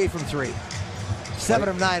 3 of 3 from 3. 7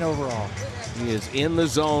 of 9 overall. He is in the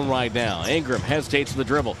zone right now. Ingram hesitates for the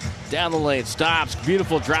dribble. Down the lane, stops.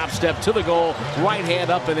 Beautiful drop step to the goal. Right hand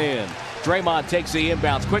up and in. Draymond takes the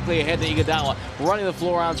inbounds quickly ahead to Iguodala, running the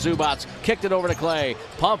floor on Zubac, kicked it over to Clay.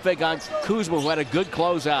 Pump fake on Kuzma, who had a good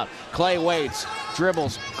closeout. Clay waits,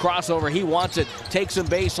 dribbles, crossover, he wants it, takes some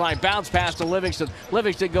baseline, bounce pass to Livingston.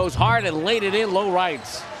 Livingston goes hard and laid it in low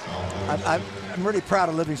rights. I'm really proud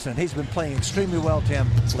of Livingston. He's been playing extremely well, Tim,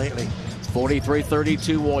 lately.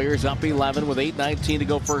 43-32 Warriors, up 11 with 8:19 to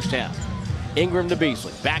go first half. Ingram to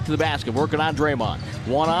Beasley, back to the basket, working on Draymond.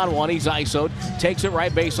 One-on-one, he's ISO'd, takes it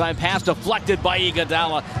right baseline, pass deflected by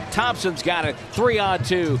Iguodala. Thompson's got it,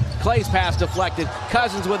 3-on-2. Clay's pass deflected,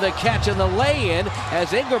 Cousins with a catch and the lay-in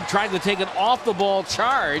as Ingram tried to take an off-the-ball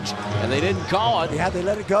charge, and they didn't call it. Yeah, they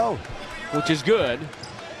let it go. Which is good.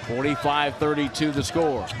 45-32 the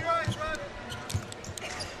score.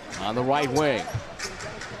 On the right wing.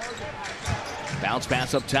 Bounce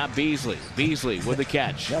pass up top, Beasley. Beasley with the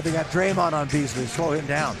catch. Yeah, they got Draymond on Beasley. Slow him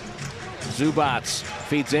down. Zubac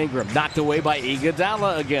feeds Ingram. Knocked away by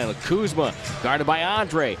Iguodala again. Kuzma guarded by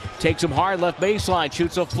Andre. Takes him hard left baseline.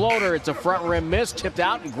 Shoots a floater. It's a front rim miss. Tipped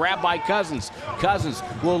out and grabbed by Cousins. Cousins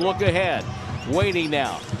will look ahead. Waiting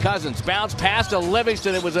now. Cousins bounce pass to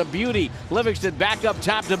Livingston. It was a beauty. Livingston back up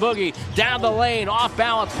top to Boogie. Down the lane. Off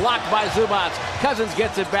balance. Blocked by Zubac. Cousins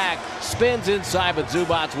gets it back. Spins inside, but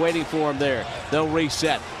Zubac waiting for him there. They'll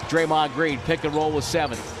reset. Draymond Green, pick and roll with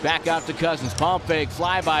 7. Back out to Cousins. Pump fake.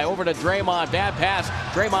 Flyby over to Draymond. Bad pass.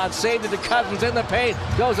 Draymond saved it to Cousins in the paint.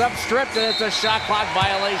 Goes up stripped, and it's a shot clock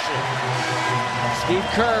violation. Steve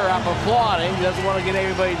Kerr up applauding. Doesn't want to get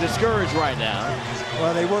anybody discouraged right now.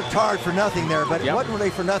 Well, they worked hard for nothing there, but it wasn't really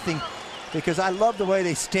for nothing because I love the way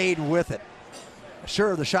they stayed with it.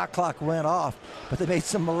 Sure, the shot clock went off, but they made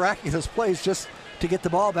some miraculous plays just to get the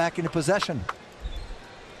ball back into possession.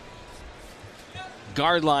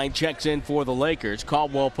 Guard line checks in for the Lakers.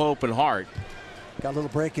 Caldwell Pope and Hart. Got a little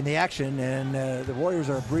break in the action, and the Warriors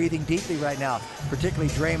are breathing deeply right now, particularly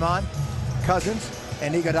Draymond, Cousins,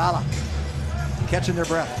 and Iguodala, catching their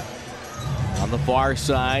breath. On the far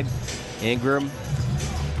side, Ingram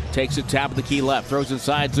takes it top of the key left, throws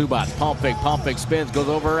inside Zubac. Pump fake, spins, goes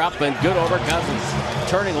over, up, and good over Cousins.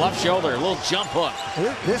 Turning left shoulder, a little jump hook.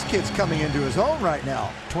 This kid's coming into his own right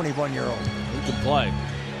now, 21-year-old. He can play.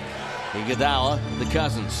 Iguodala, the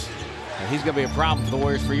Cousins. And he's going to be a problem for the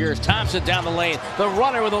Warriors for years. Thompson down the lane. The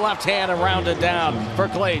runner with the left hand and rounded down for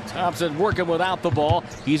Klay Thompson working without the ball.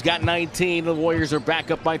 He's got 19. The Warriors are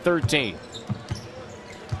back up by 13.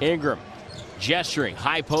 Ingram Gesturing,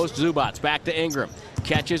 high post, Zubac back to Ingram.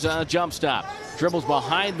 Catches on a jump stop. Dribbles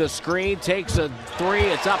behind the screen, takes a three.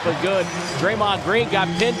 It's up and good. Draymond Green got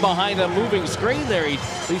pinned behind a moving screen there.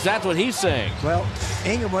 At least that's what he's saying. Well,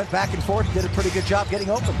 Ingram went back and forth, did a pretty good job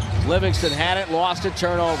getting open. Livingston had it, lost it,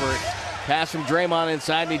 turnover. Pass from Draymond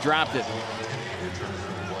inside, and he dropped it.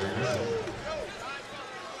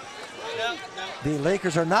 The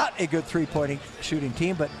Lakers are not a good three-point shooting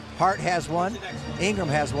team, but Hart has one. Ingram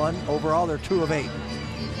has one. Overall, they're 2 of 8.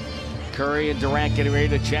 Curry and Durant getting ready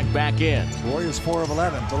to check back in. Warriors 4 of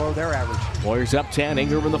 11, below their average. Warriors up 10.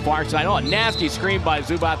 Ingram on the far side. Oh, a nasty screen by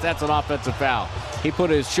Zubac. That's an offensive foul. He put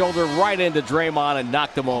his shoulder right into Draymond and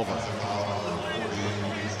knocked him over.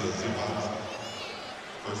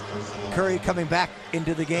 Curry coming back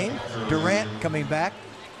into the game. Durant coming back.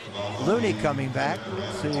 Looney coming back.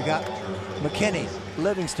 So you got McKinney,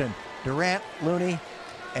 Livingston, Durant, Looney,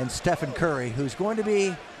 and Stephen Curry, who's going to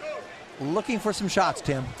be looking for some shots,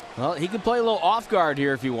 Tim. Well, he can play a little off guard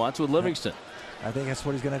here if he wants with Livingston. I think that's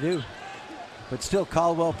what he's going to do. But still,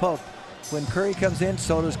 Caldwell Pope. When Curry comes in,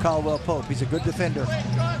 so does Caldwell Pope. He's a good defender.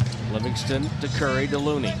 Livingston to Curry to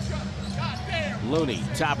Looney. Looney,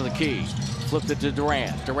 top of the key. Flipped it to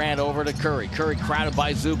Durant. Durant over to Curry. Curry crowded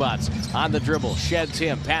by Zubac on the dribble. Sheds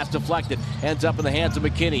him. Pass deflected. Ends up in the hands of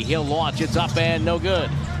McKinney. He'll launch. It's up and no good.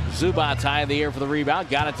 Zubac high in the air for the rebound.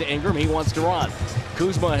 Got it to Ingram. He wants to run.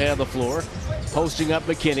 Kuzma ahead of the floor. Posting up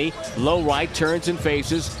McKinney. Low right. Turns and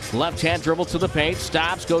faces. Left hand dribble to the paint.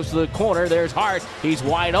 Stops. Goes to the corner. There's Hart. He's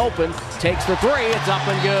wide open. Takes the three. It's up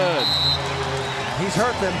and good. He's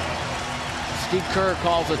hurt them. Steve Kerr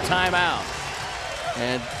calls a timeout.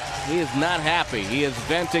 And he is not happy. He is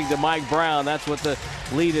venting to Mike Brown. That's what the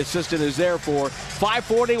lead assistant is there for.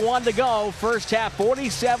 5:41 to go. First half,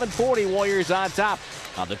 47-40. Warriors on top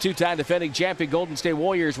on the two-time defending champion Golden State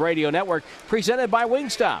Warriors Radio Network, presented by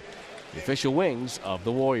Wingstop, the official wings of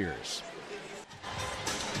the Warriors.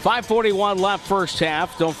 5:41 left first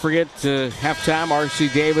half. Don't forget halftime, R.C.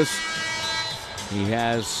 Davis. He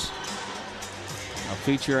has a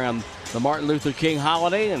feature on the Martin Luther King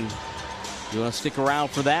holiday, and you want to stick around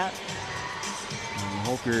for that. I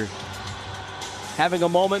hope you're having a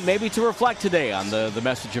moment maybe to reflect today on the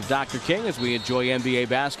message of Dr. King as we enjoy NBA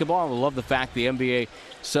basketball. And we love the fact the NBA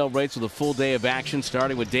celebrates with a full day of action,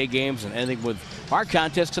 starting with day games and ending with our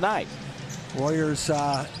contest tonight. Warriors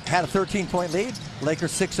had a 13-point lead.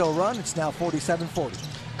 Lakers 6-0 run. It's now 47-40.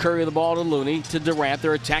 Curry the ball to Looney, to Durant.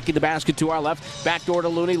 They're attacking the basket to our left. Backdoor to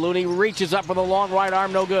Looney. Looney reaches up with a long right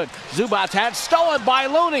arm. No good. Zubac had stolen by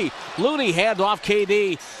Looney. Looney hands off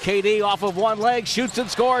KD. KD off of one leg. Shoots and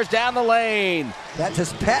scores down the lane. That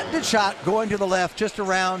just patented shot going to the left, just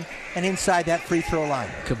around and inside that free throw line.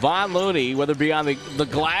 Kevon Looney, whether it be on the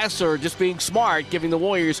glass or just being smart, giving the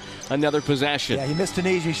Warriors another possession. Yeah, he missed an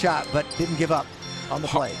easy shot, but didn't give up on the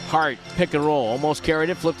play. Hart, pick and roll, almost carried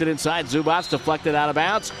it, flipped it inside. Zubac deflected out of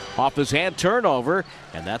bounds, off his hand, turnover,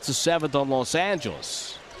 and that's the 7th on Los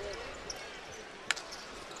Angeles.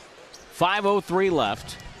 5:03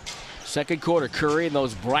 left. Second quarter, Curry in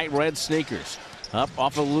those bright red sneakers. Up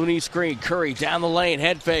off a Looney screen. Curry down the lane,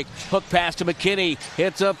 head fake, hook pass to McKinney.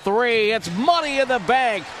 Hits a three. It's money in the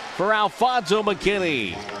bank for Alfonso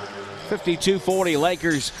McKinney. 52-40,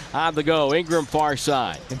 Lakers on the go. Ingram far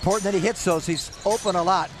side. Important that he hits those. He's open a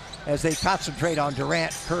lot as they concentrate on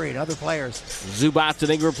Durant, Curry, and other players. Zubac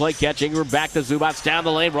and Ingram play catch. Ingram back to Zubac down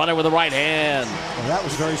the lane, running with the right hand. Well, that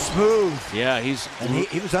was very smooth. Yeah, he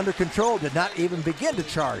was under control, did not even begin to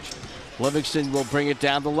charge. Livingston will bring it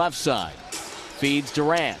down the left side. Feeds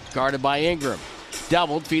Durant, guarded by Ingram.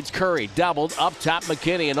 Doubled, feeds Curry. Doubled, up top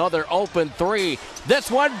McKinney. Another open three. This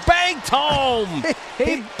one banked home.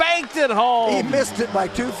 He banked it home. He missed it by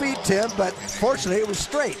 2 feet, Tim, but fortunately it was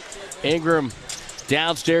straight. Ingram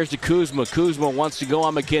downstairs to Kuzma. Kuzma wants to go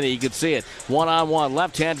on McKinney. You can see it. One-on-one,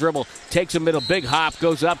 left-hand dribble. Takes him middle, big hop,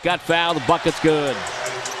 goes up, got fouled. The bucket's good.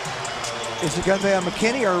 Is it going to be on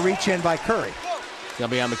McKinney or a reach in by Curry? It's going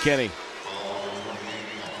to be on McKinney.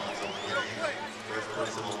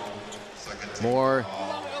 More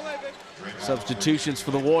substitutions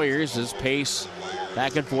for the Warriors as pace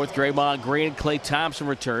back and forth. Draymond Green and Klay Thompson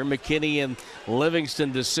return. McKinney and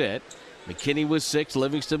Livingston to sit. McKinney with 6,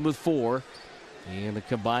 Livingston with 4. And a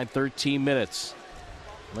combined 13 minutes.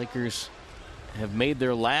 Lakers have made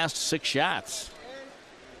their last 6 shots.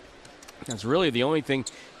 That's really the only thing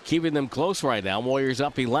keeping them close right now. Warriors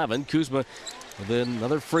up 11. Kuzma with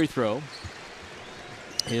another free throw.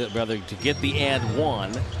 Rather to get the and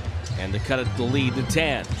one. And to cut it the lead to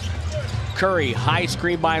 10. Curry, high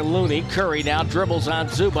screen by Looney. Curry now dribbles on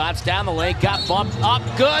Zubac, down the lane, got bumped up,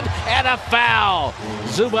 good, and a foul.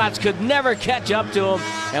 Zubac could never catch up to him,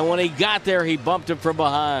 and when he got there, he bumped him from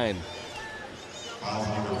behind.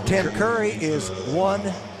 Tim, Curry is now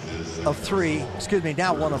 1 of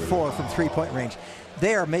 4 from three-point range.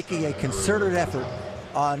 They are making a concerted effort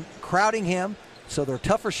on crowding him, so they're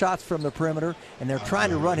tougher shots from the perimeter, and they're trying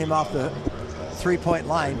to run him off the three-point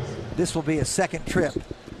line. This will be a second trip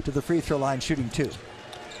to the free throw line shooting 2.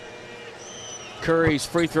 Curry's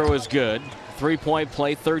free throw is good. 3-point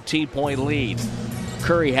play, 13-point lead.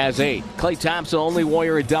 Curry has 8. Klay Thompson, only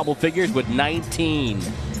Warrior in double figures with 19.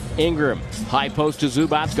 Ingram, high post to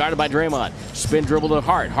Zubac, guarded by Draymond. Spin dribble to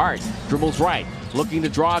Hart. Hart dribbles right, looking to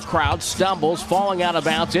draw a crowd, stumbles, falling out of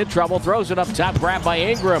bounds, in trouble, throws it up top, grabbed by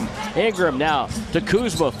Ingram. Ingram now to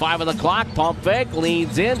Kuzma, 5 on the clock, pump fake,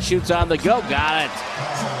 leans in, shoots on the go, got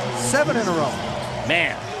it. 7 in a row.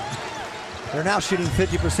 Man. They're now shooting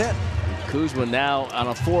 50%. Kuzma now on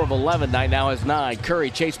a 4 of 11 night, now has 9. Curry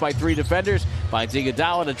chased by 3 defenders, finds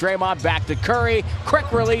Iguodala to Draymond, back to Curry.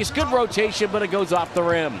 Quick release, good rotation, but it goes off the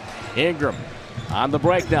rim. Ingram on the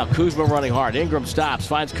break now. Kuzma running hard. Ingram stops,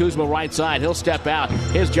 finds Kuzma right side. He'll step out.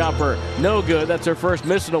 His jumper, no good. That's their first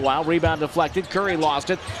miss in a while. Rebound deflected. Curry lost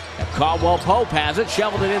it. And Caldwell Pope has it,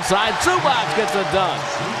 shoveled it inside. Zubac gets a dunk.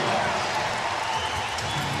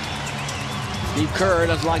 Steve Kerr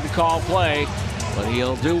doesn't like to call play, but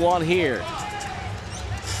he'll do one here.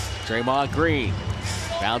 Draymond Green.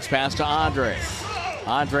 Bounce pass to Andre.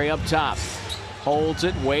 Andre up top. Holds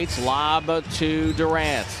it, waits, lob to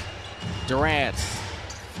Durant. Durant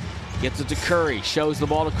gets it to Curry. Shows the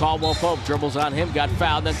ball to Caldwell Pope. Dribbles on him, got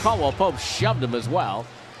fouled. Then Caldwell Pope shoved him as well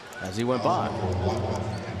as he went by.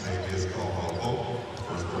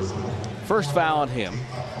 First foul on him.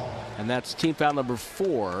 And that's team foul number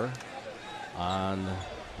 4 on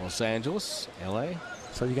Los Angeles, LA.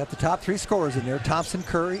 So you got the top 3 scorers in there, Thompson,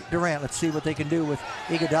 Curry, Durant. Let's see what they can do with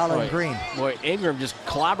Iguodala and Green. Boy, Ingram just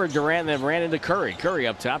clobbered Durant and then ran into Curry. Curry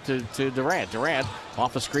up top to Durant. Durant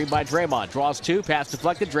off a screen by Draymond. Draws 2, pass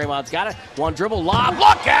deflected. Draymond's got it. 1 dribble, lob,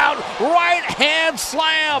 look out! Right hand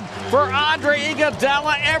slam for Andre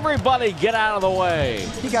Iguodala. Everybody get out of the way.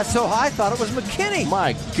 He got so high, I thought it was McKinney.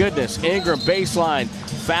 My goodness, Ingram baseline.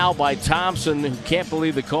 Foul by Thompson, who can't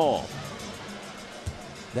believe the call.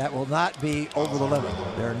 That will not be over the limit.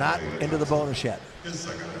 They're not into the bonus yet.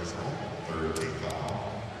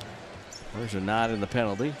 Warriors are not in the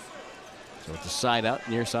penalty. So it's a side out,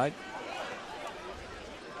 near side.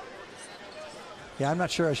 Yeah, I'm not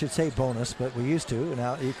sure I should say bonus, but we used to.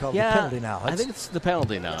 Now you call it the penalty now. I think it's the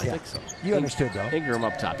penalty now. I think so. You understood, though. Ingram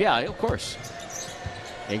up top. Yeah, of course.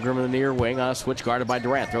 Ingram in the near wing on a switch, guarded by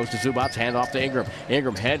Durant. Throws to Zubac, hand off to Ingram.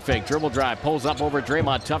 Ingram head fake, dribble drive, pulls up over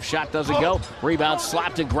Draymond. Tough shot, doesn't go. Rebound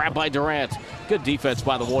slapped and grabbed by Durant. Good defense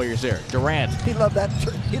by the Warriors there. Durant. He loved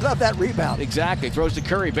that rebound. Exactly. Throws to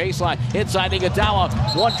Curry, baseline. Inside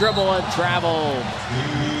Iguodala. 1 dribble and travel.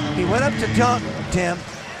 He went up to dunk, Tim.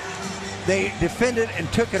 They defended and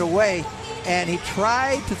took it away, and he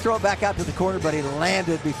tried to throw it back out to the corner, but he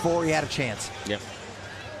landed before he had a chance. Yep.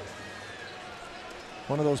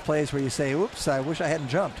 One of those plays where you say, oops, I wish I hadn't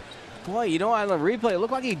jumped. Boy, you know, on the replay, it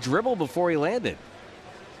looked like he dribbled before he landed.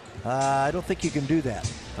 I don't think you can do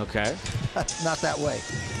that. Okay. Not that way.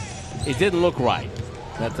 It didn't look right.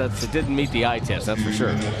 It didn't meet the eye test, that's for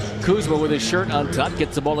sure. Kuzma with his shirt untucked,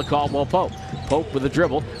 gets the ball to Caldwell Pope. Pope with a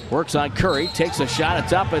dribble, works on Curry, takes a shot,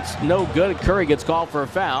 it's up, it's no good. Curry gets called for a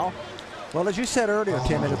foul. Well, as you said earlier,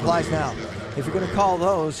 Tim, it applies now. If you're going to call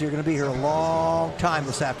those, you're going to be here a long time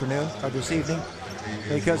this afternoon or this evening,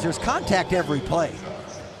 because there's contact every play.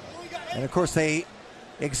 And, of course, they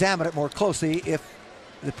examine it more closely if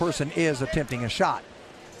the person is attempting a shot.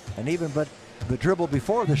 And even but the dribble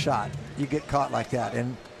before the shot, you get caught like that.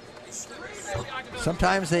 And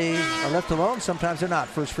sometimes they are left alone, sometimes they're not.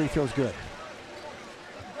 First free throw's good.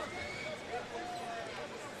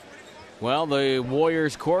 Well, the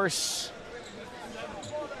Warriors course,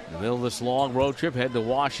 in the middle of this long road trip, head to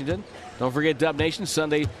Washington. Don't forget Dub Nation,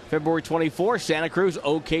 Sunday, February 24th, Santa Cruz,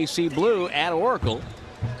 OKC Blue at Oracle.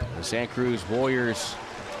 The Santa Cruz Warriors,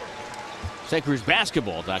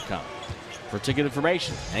 SantaCruzBasketball.com for ticket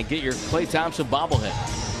information and get your Klay Thompson bobblehead.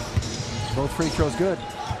 Both free throws good.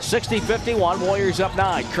 60-51, Warriors up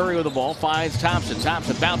 9. Curry with the ball, finds Thompson.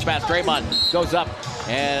 Thompson bounce pass, Draymond goes up,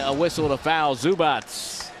 and a whistle to foul,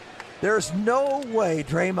 Zubac. There's no way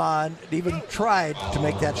Draymond even tried to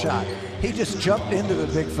make that shot. He just jumped into the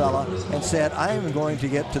big fella and said, I am going to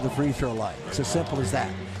get to the free throw line. It's as simple as that,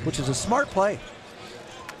 which is a smart play.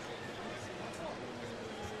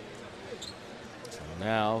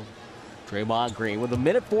 Now, Draymond Green with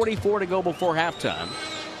 1:44 to go before halftime.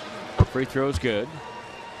 Free throw's good.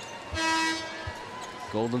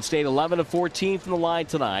 Golden State 11 of 14 from the line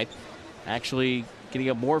tonight. Actually getting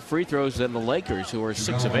up more free throws than the Lakers, who are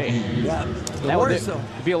 6 of 8. Yeah, That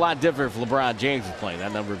would be a lot different if LeBron James was playing.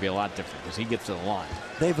 That number would be a lot different because he gets to the line.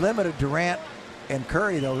 they've limited Durant and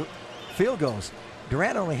Curry, though, field goals.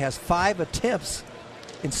 Durant only has 5 attempts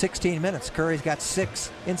in 16 minutes. Curry's got 6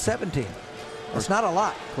 in 17. That's not a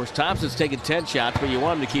lot. Of course, Thompson's taken 10 shots, but you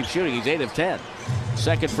want him to keep shooting. He's 8 of 10.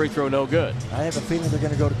 Second free throw, no good. I have a feeling they're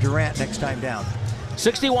going to go to Durant next time down.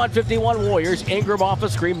 61-51 Warriors. Ingram off a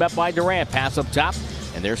screen, met by Durant. Pass up top,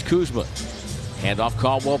 and there's Kuzma. Handoff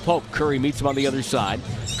Caldwell Pope. Curry meets him on the other side.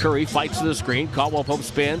 Curry fights to the screen. Caldwell Pope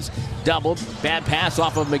spins. Doubled. Bad pass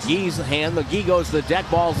off of McGee's hand. McGee goes to the deck.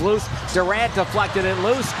 Ball's loose. Durant deflected it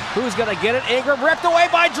loose. Who's going to get it? Ingram ripped away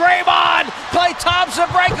by Draymond. Klay Thompson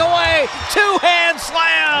breakaway. 2-hand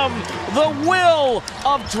slam. The will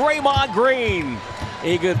of Draymond Green.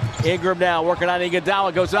 Ingram now working on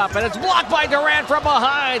Iguodala, goes up, and it's blocked by Durant from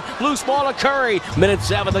behind. Loose ball to Curry. Minute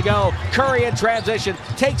 7 to go. Curry in transition,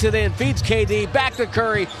 takes it in, feeds KD, back to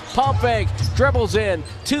Curry. Pump fake, dribbles in,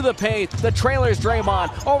 to the paint. The trailer's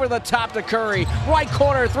Draymond, over the top to Curry. Right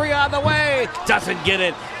corner, 3 on the way. Doesn't get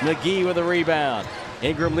it. McGee with a rebound.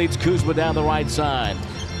 Ingram leads Kuzma down the right side.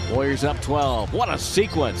 Warriors up 12. What a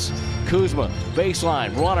sequence. Kuzma,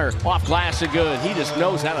 baseline, runner, off glass and good. He just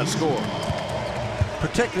knows how to score.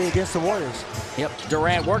 Particularly against the Warriors. Yep,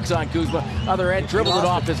 Durant works on Kuzma. Other end, dribbled it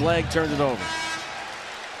off his leg, turned it over.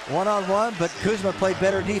 1-on-1, but Kuzma played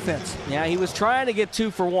better defense. Yeah, he was trying to get 2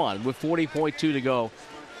 for 1 with 40.2 to go.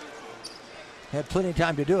 Had plenty of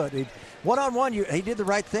time to do it. 1-on-1, he did the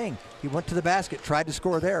right thing. He went to the basket, tried to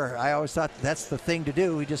score there. I always thought that's the thing to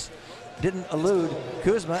do. He just didn't elude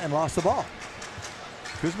Kuzma and lost the ball.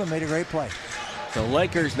 Kuzma made a great play. The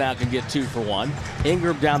Lakers now can get 2 for 1.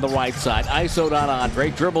 Ingram down the right side. ISO'd on Andre.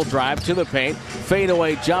 Dribble drive to the paint.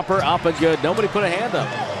 Fadeaway jumper up and good. Nobody put a hand up.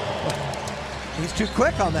 He's too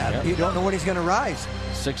quick on that. Yep. You don't know when he's going to rise.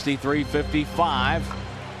 63-55.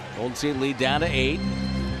 Golden State lead down to 8.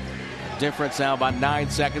 Difference now about 9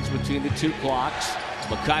 seconds between the 2 clocks.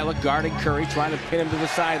 Mikhailuk guarding Curry, trying to pin him to the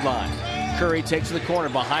sideline. Curry takes the corner,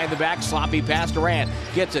 behind the back, sloppy pass Durant.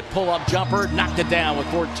 Gets it, pull-up jumper, knocked it down with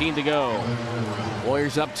 14 to go.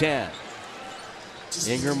 Warriors up 10.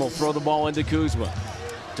 Ingram will throw the ball into Kuzma.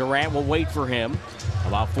 Durant will wait for him.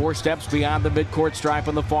 About 4 steps beyond the midcourt stripe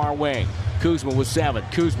on the far wing. Kuzma with 7.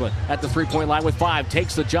 Kuzma at the three-point line with 5.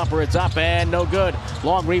 Takes the jumper. It's up and no good.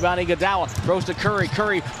 Long rebounding Iguodala. Throws to Curry.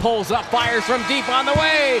 Curry pulls up. Fires from deep on the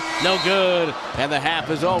way. No good. And the half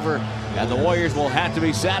is over. And the Warriors will have to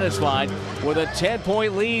be satisfied with a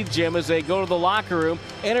 10-point lead, Jim, as they go to the locker room.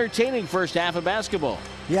 Entertaining first half of basketball.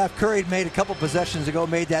 Yeah, if Curry made a couple possessions ago,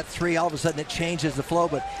 made that 3, all of a sudden it changes the flow.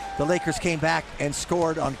 But the Lakers came back and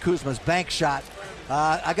scored on Kuzma's bank shot.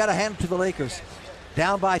 I got to hand it to the Lakers.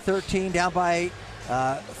 Down by 13, down by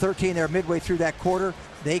 13 there midway through that quarter.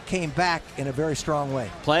 They came back in a very strong way.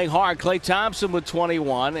 Playing hard. Klay Thompson with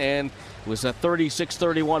 21, and it was a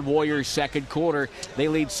 36-31 Warriors second quarter. They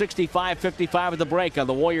lead 65-55 at the break on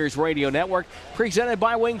the Warriors Radio Network, presented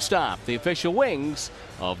by Wingstop, the official wings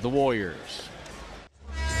of the Warriors.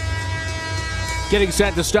 Getting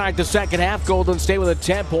set to start the second half. Golden State with a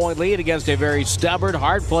 10-point lead against a very stubborn,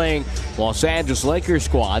 hard-playing Los Angeles Lakers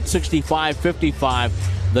squad.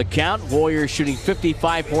 65-55 the count. Warriors shooting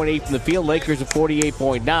 55.8 from the field. Lakers at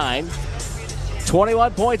 48.9.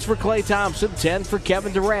 21 points for Klay Thompson, 10 for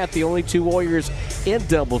Kevin Durant, the only 2 Warriors in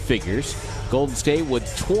double figures. Golden State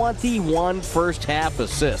with 21 first-half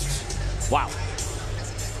assists. Wow.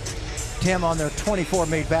 Tim on their 24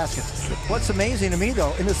 made baskets. What's amazing to me,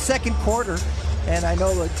 though, in the second quarter, and I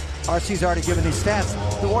know that RC's already given these stats,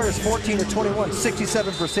 the Warriors 14 of 21,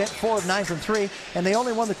 67%, 4 of 9 from 3, and they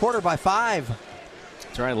only won the quarter by 5.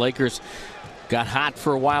 That's right. Lakers got hot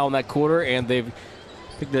for a while in that quarter, and they've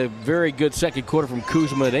picked a very good second quarter from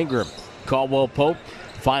Kuzma and Ingram. Caldwell Pope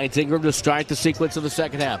finds Ingram to start the sequence of the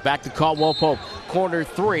second half. Back to Caldwell Pope. Corner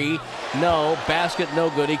 3. No. Basket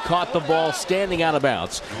no good. He caught the ball standing out of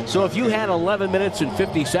bounds. So if you had 11 minutes and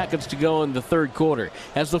 50 seconds to go in the third quarter,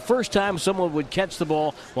 as the first time someone would catch the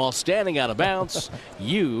ball while standing out of bounds,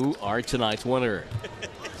 you are tonight's winner.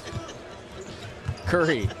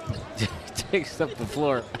 Curry takes up the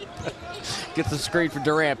floor. Gets the screen for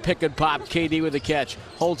Durant. Pick and pop. KD with the catch.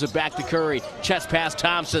 Holds it back to Curry. Chest pass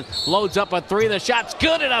Thompson. Loads up a 3. The shot's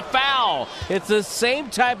good and a foul. It's the same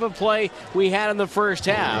type of play we had in the first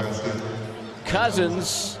half.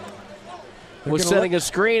 Cousins was setting a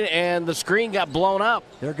screen, and the screen got blown up.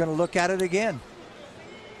 They're going to look at it again.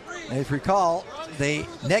 And if you recall, they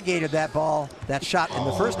negated that shot in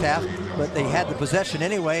the first half, but they had the possession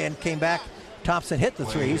anyway and came back. Thompson hit the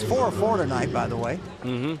three. He's 4 of 4 tonight, by the way.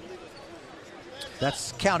 Mm-hmm.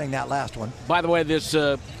 That's counting that last one. By the way, this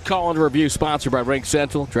call and review sponsored by Ring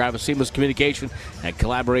Central. Drive a seamless communication and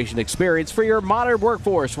collaboration experience for your modern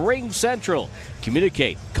workforce. Ring Central.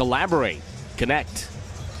 Communicate, collaborate, connect.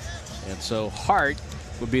 And so Hart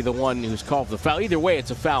would be the one who's called for the foul. Either way,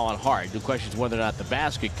 it's a foul on Hart. The question is whether or not the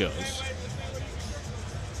basket goes.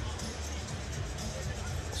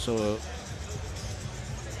 So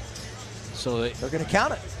they're going to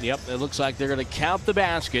count it. Yep, it looks like they're going to count the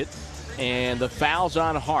basket. And the foul's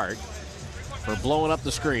on Hart for blowing up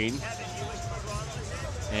the screen.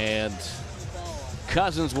 And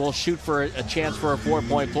Cousins will shoot for a chance for a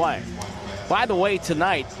 4-point play. By the way,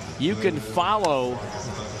 tonight you can follow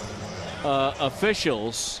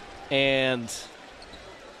officials, and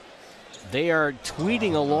they are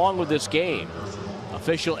tweeting along with this game.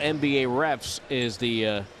 Official NBA Refs is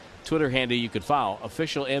the Twitter handle you could follow.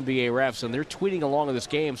 Official NBA Refs, and they're tweeting along with this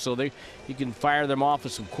game, so you can fire them off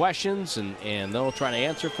with some questions, and they'll try to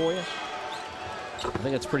answer for you. I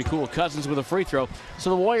think that's pretty cool. Cousins with a free throw.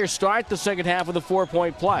 So the Warriors start the second half with a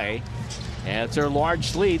 4-point play, and it's their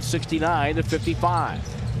large lead, 69-55.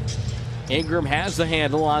 Ingram has the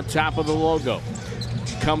handle on top of the logo.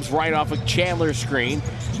 Comes right off a Chandler screen.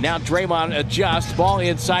 Now Draymond adjusts. Ball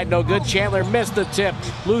inside, no good. Chandler missed the tip.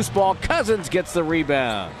 Loose ball. Cousins gets the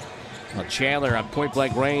rebound. Well, Chandler on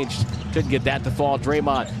point-blank range. Couldn't get that to fall.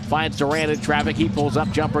 Draymond finds Durant in traffic. He pulls up.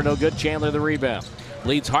 Jumper, no good. Chandler the rebound.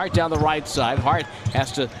 Leads Hart down the right side. Hart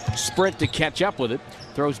has to sprint to catch up with it.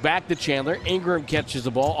 Throws back to Chandler. Ingram catches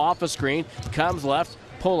the ball off a screen. Comes left.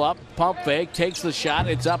 Pull up. Pump fake. Takes the shot.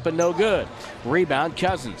 It's up and no good. Rebound,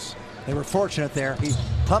 Cousins. They were fortunate there. He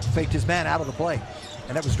pump faked his man out of the play,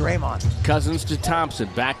 and that was Draymond. Cousins to Thompson.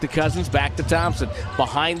 Back to Cousins. Back to Thompson.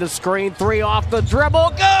 Behind the screen. 3 off the dribble.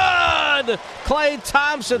 Good! Klay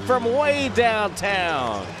Thompson from way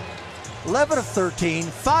downtown. 11 of 13,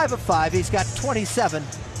 5 of 5. He's got 27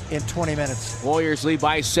 in 20 minutes. Warriors lead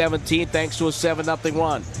by 17 thanks to a 7-0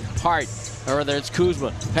 run. Hart, or rather it's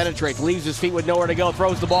Kuzma, penetrates, leaves his feet with nowhere to go,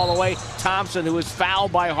 throws the ball away. Thompson, who is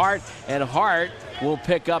fouled by Hart, and Hart will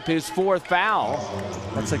pick up his 4th foul.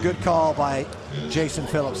 That's a good call by Jason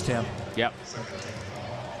Phillips, Tim. Yep.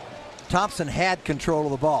 Thompson had control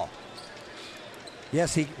of the ball.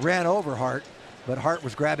 Yes, he ran over Hart, but Hart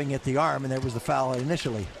was grabbing at the arm, and there was the foul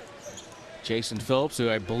initially. Jason Phillips, who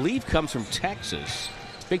I believe comes from Texas.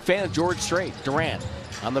 Big fan of George Strait. Durant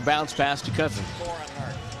on the bounce pass to Cousins.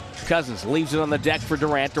 Cousins leaves it on the deck for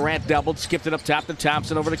Durant. Durant doubled, skipped it up top to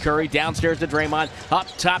Thompson, over to Curry, downstairs to Draymond, up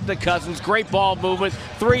top to Cousins. Great ball movement.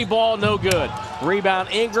 3 ball, no good. Rebound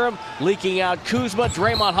Ingram, leaking out Kuzma.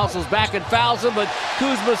 Draymond hustles back and fouls him, but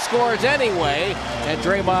Kuzma scores anyway, and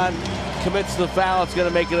Draymond commits the foul. It's going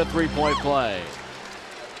to make it a 3-point play.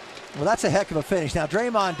 Well, that's a heck of a finish. Now,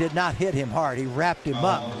 Draymond did not hit him hard. He wrapped him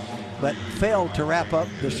up, but failed to wrap up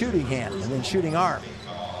the shooting hand and then shooting arm.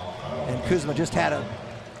 And Kuzma just had a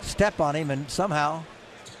step on him, and somehow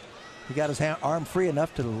he got his arm free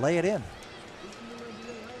enough to lay it in.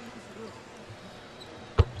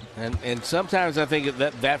 And sometimes I think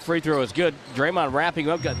that free throw is good. Draymond wrapping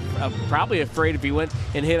up, got probably afraid if he went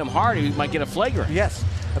and hit him hard, he might get a flagrant. Yes,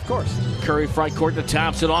 of course. Curry front court to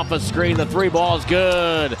Thompson, off a screen. The 3 ball is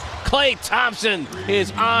good. Klay Thompson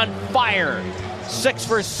is on fire. 6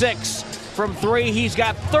 for 6 from 3. He's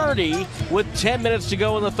got 30 with 10 minutes to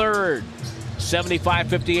go in the third.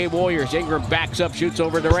 75-58 Warriors. Ingram backs up, shoots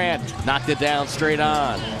over Durant. Knocked it down straight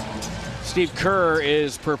on. Steve Kerr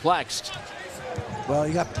is perplexed. Well,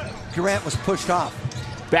 Durant was pushed off.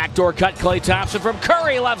 Backdoor cut, Klay Thompson from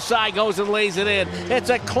Curry, left side, goes and lays it in. It's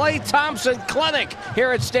a Klay Thompson clinic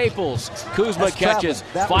here at Staples. Kuzma catches,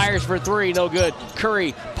 fires for 3, no good.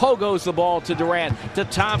 Curry pogos the ball to Durant, to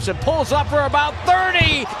Thompson, pulls up for about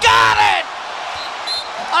 30. Got it!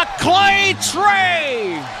 A Klay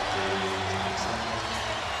tray!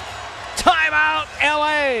 Timeout,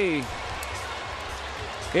 LA.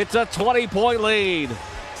 It's a 20-point lead.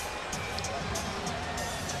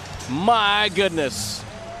 My goodness.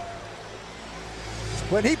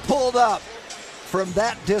 When he pulled up from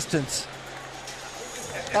that distance,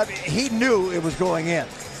 I mean, he knew it was going in.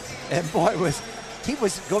 And boy, he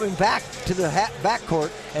was going back to the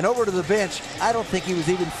backcourt and over to the bench. I don't think he was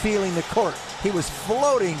even feeling the court. He was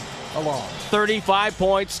floating along. 35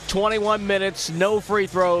 points, 21 minutes, no free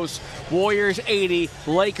throws. Warriors 80,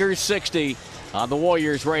 Lakers 60 on the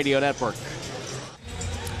Warriors Radio Network.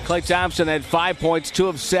 Klay Thompson had 5 points, 2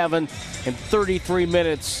 of 7 in 33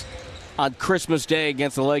 minutes on Christmas Day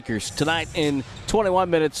against the Lakers. Tonight in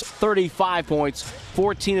 21 minutes, 35 points,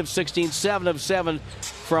 14 of 16, 7 of 7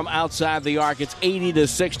 from outside the arc. It's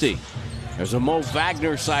 80-60. There's a Mo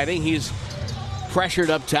Wagner sighting. He's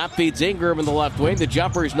pressured up top, feeds Ingram in the left wing. The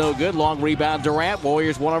jumper is no good. Long rebound, Durant.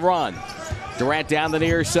 Warriors want to run. Durant down the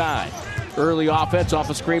near side. Early offense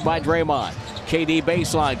off a screen by Draymond. KD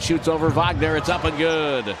baseline, shoots over Wagner. It's up and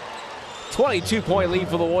good. 22-point lead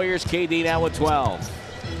for the Warriors. KD now with 12.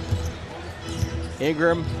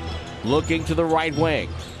 Ingram looking to the right wing.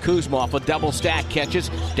 Kuzma off a double stack, catches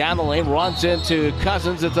down the lane, runs into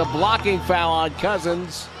Cousins. It's a blocking foul on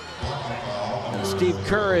Cousins. And Steve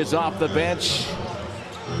Kerr is off the bench.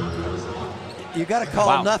 You got to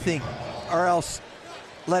call nothing or else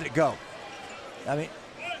let it go. I mean,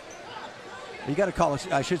 you got to call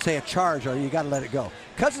it, I should say, a charge, or you got to let it go.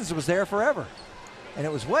 Cousins was there forever, and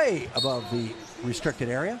it was way above the restricted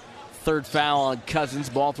area. Third foul on Cousins.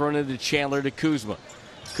 Ball thrown into Chandler to Kuzma.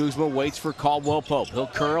 Kuzma waits for Caldwell Pope. He'll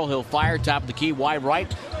curl, he'll fire, top of the key, wide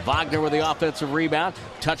right. Wagner with the offensive rebound.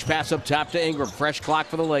 Touch pass up top to Ingram. Fresh clock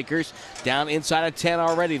for the Lakers. Down inside of 10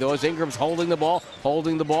 already, though, as Ingram's holding the ball.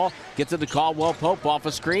 Gets it to Caldwell Pope off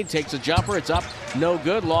a screen. Takes a jumper. It's up. No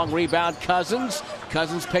good. Long rebound, Cousins.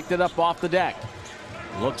 Cousins picked it up off the deck.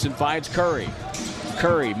 Looks and finds Curry.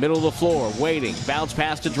 Curry, middle of the floor, waiting. Bounce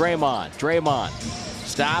pass to Draymond. Draymond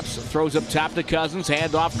stops, throws up top to Cousins,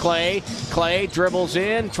 hand off Clay. Clay dribbles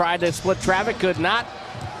in, tried to split traffic, could not.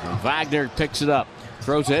 And Wagner picks it up.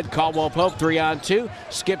 Throws it, Caldwell Pope, 3-on-2.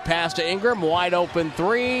 Skip pass to Ingram, wide open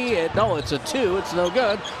three. It's a two, it's no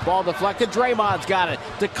good. Ball deflected, Draymond's got it.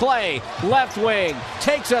 To Clay, left wing,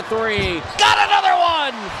 takes a three. Got another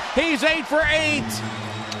one! He's 8 for 8.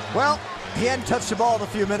 Well, he hadn't touched the ball in a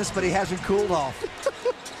few minutes, but he hasn't cooled off.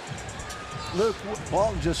 Luke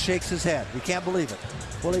Walton just shakes his head. He can't believe it.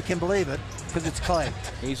 Well, he can believe it because it's Clay.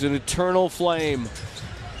 He's an eternal flame.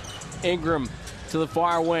 Ingram to the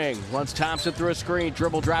far wing. Runs Thompson through a screen.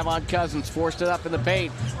 Dribble drive on Cousins. Forced it up in the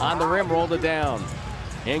paint. On the rim, rolled it down.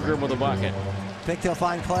 Ingram with a bucket. Think they'll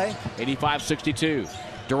find Clay? 85-62.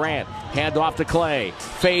 Durant, hand off to Clay.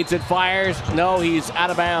 Fades and fires. No, he's out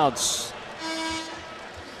of bounds.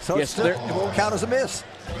 So it won't count as a miss.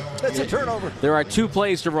 It's a turnover. There are 2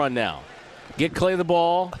 plays to run now. Get Clay the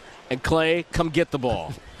ball, and Clay, come get the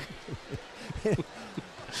ball.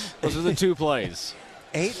 Those are the 2 plays.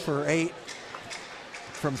 8 for 8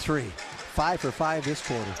 from 3. 5 for 5 this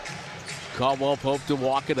quarter. Caldwell Pope to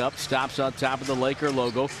walk it up. Stops on top of the Laker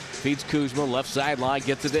logo. Feeds Kuzma, left sideline,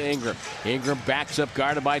 gets it to Ingram. Ingram backs up,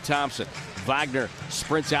 guarded by Thompson. Wagner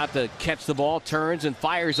sprints out to catch the ball, turns and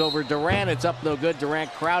fires over Durant. It's up, no good.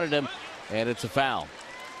 Durant crowded him, and it's a foul.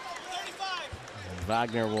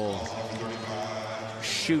 Wagner will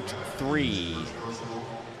shoot 3.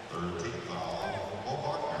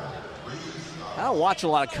 I don't watch a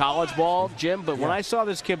lot of college ball, Jim, but when I saw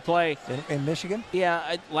this kid play in Michigan,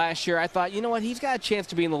 last year, I thought, you know what, he's got a chance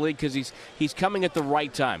to be in the league because he's coming at the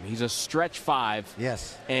right time. He's a stretch 5,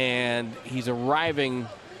 yes, and he's arriving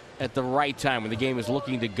at the right time when the game is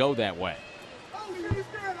looking to go that way.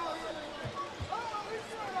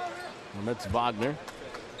 And that's Wagner.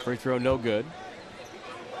 Free throw, no good.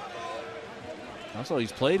 Also,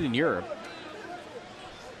 he's played in Europe.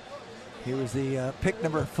 He was the pick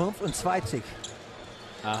number 5 in Schweizig.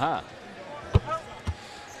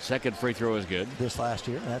 Second free throw is good. This last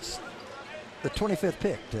year. That's the 25th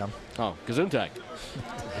pick, Tim. Oh, Gesundheit.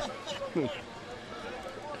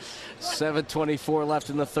 7:24 left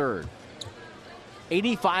in the third.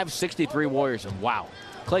 85-63 Warriors. And wow,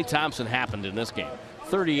 Klay Thompson happened in this game.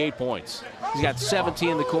 38 points. He's got 17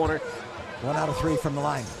 in the corner. 1 out of 3 from the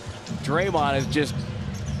line. Draymond is just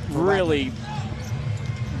really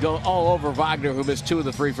going all over Wagner, who missed 2 of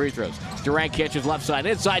the 3 free throws. Durant catches left side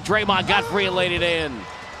inside. Draymond got free and laid it in.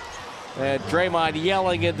 And Draymond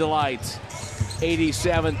yelling in delight.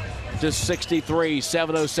 87-63,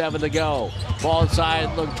 7:07 to go. Ball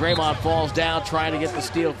inside. Look, Draymond falls down trying to get the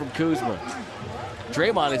steal from Kuzma.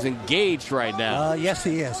 Draymond is engaged right now. Yes,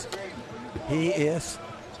 he is. He is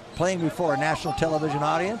playing before a national television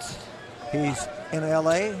audience. He's in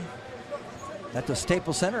L.A. at the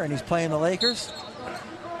Staples Center, and he's playing the Lakers.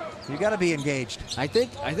 You got to be engaged. I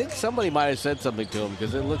think somebody might have said something to him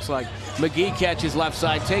because it looks like McGee catches left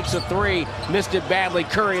side, takes a 3, missed it badly.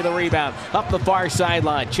 Curry the rebound up the far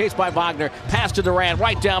sideline, chased by Wagner, pass to Durant,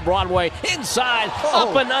 right down Broadway, inside,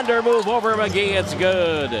 up and under, move over McGee. It's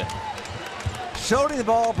good. Showed him the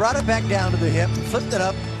ball, brought it back down to the hip, flipped it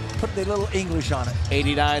up, put the little English on it.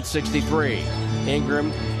 89-63.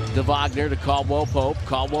 Ingram to Wagner to Caldwell Pope.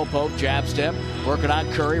 Caldwell Pope, jab step, working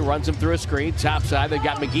on Curry, runs him through a screen. Top side, they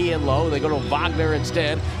got McGee in low. They go to Wagner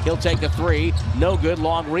instead. He'll take a three. No good.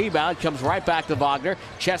 Long rebound. Comes right back to Wagner.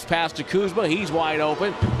 Chest pass to Kuzma. He's wide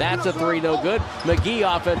open. That's a three. No good.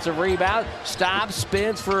 McGee offensive rebound. Stops,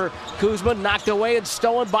 spins for Kuzma. Knocked away and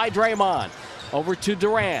stolen by Draymond. Over to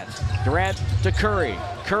Durant. Durant to Curry.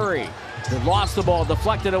 Curry. They lost the ball,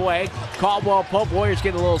 deflected away. Caldwell Pope, Warriors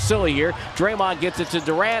getting a little silly here. Draymond gets it to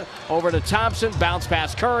Durant, over to Thompson, bounce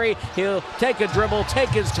past Curry. He'll take a dribble, take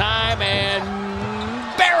his time, and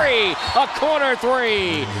bury a corner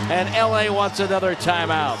three. And LA wants another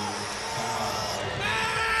timeout.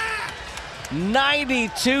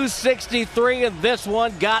 92-63, and this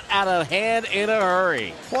one got out of hand in a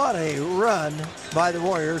hurry. What a run by the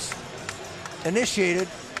Warriors, initiated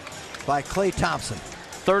by Klay Thompson.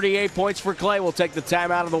 38 points for Klay. We'll take the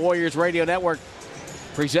timeout of the Warriors Radio Network.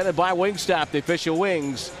 Presented by Wingstop, the official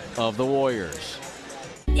wings of the Warriors.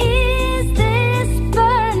 Is this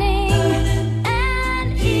burning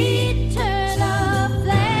an eternal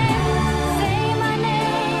flame? Say my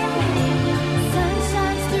name. Sun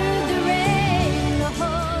shines through the rain. The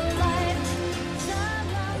whole life.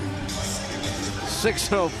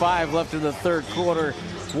 6:05 left in the third quarter.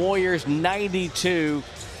 Warriors 92.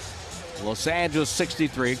 Los Angeles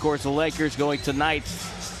 63. Of course, the Lakers going tonight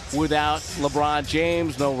without LeBron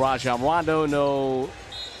James, no Rajon Rondo, no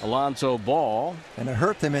Alonzo Ball. And it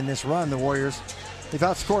hurt them in this run, the Warriors. They've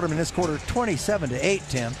outscored them in this quarter 27-8,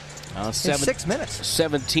 Tim. In 6 minutes.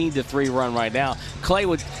 17-3 run right now. Klay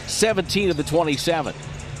with 17 of the 27.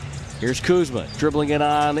 Here's Kuzma dribbling it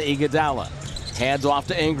on Iguodala. Hands off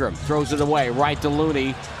to Ingram. Throws it away. Right to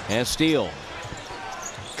Looney. And steal.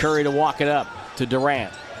 Curry to walk it up to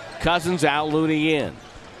Durant. Cousins out, Looney in.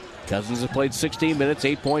 Cousins has played 16 minutes,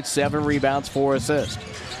 8.7 rebounds, 4 assists.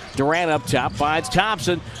 Durant up top, finds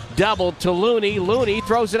Thompson, double to Looney. Looney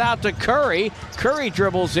throws it out to Curry. Curry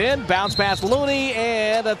dribbles in, bounce past Looney,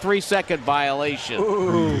 and a 3-second violation.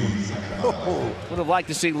 Ooh. Would have liked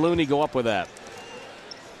to see Looney go up with that.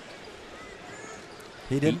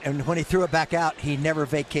 He didn't, and when he threw it back out, he never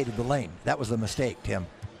vacated the lane. That was the mistake, Tim.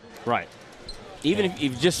 Right. Even if you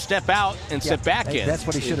just step out and sit back in, that's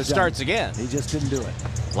what he should have done. Starts again. He just didn't do it.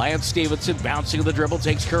 Lance Stevenson bouncing the dribble,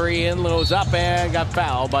 takes Curry in, goes up, and got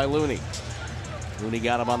fouled by Looney. Looney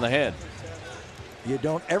got him on the head. You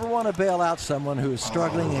don't ever want to bail out someone who is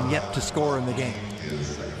struggling and yet to score in the game.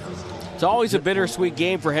 It's always a bittersweet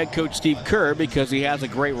game for head coach Steve Kerr because he has a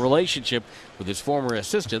great relationship with his former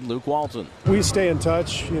assistant, Luke Walton. We stay in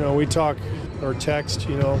touch. We talk or text,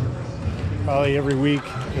 probably every week.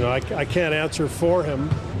 I can't answer for him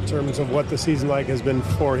in terms of what the season has been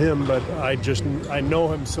for him, but I know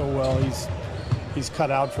him so well. He's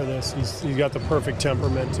cut out for this. He's got the perfect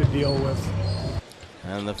temperament to deal with.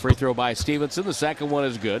 And the free throw by Stevenson. The second one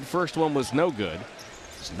is good. First one was no good.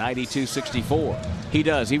 It's 92-64. He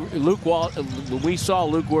does. When we saw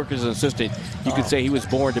Luke work as an assistant, you could say he was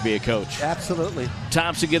born to be a coach. Absolutely.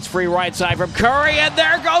 Thompson gets free right side from Curry, and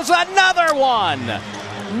there goes another one.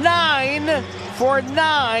 9 for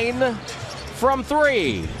 9 from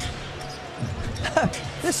 3.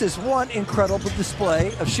 This is one incredible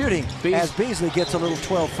display of shooting as Beasley gets a little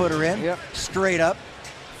 12-footer in, straight up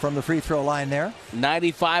from the free throw line there.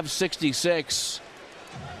 95-66.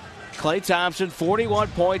 Klay Thompson, 41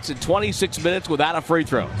 points in 26 minutes without a free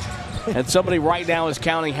throw. And somebody right now is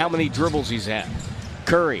counting how many dribbles he's had.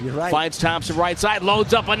 Curry finds Thompson right side,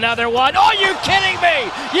 loads up another one. Oh, you kidding me?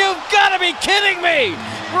 You've got to be kidding me.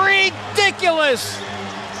 Ridiculous.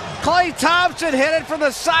 Klay Thompson hit it from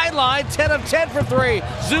the sideline, 10 of 10 for 3.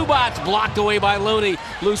 Zubac blocked away by Looney.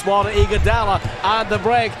 Loose ball to Iguodala on the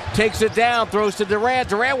break. Takes it down, throws to Durant.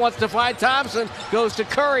 Durant wants to find Thompson. Goes to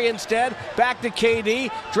Curry instead. Back to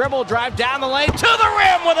KD. Dribble drive down the lane to the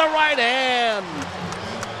rim with a right hand.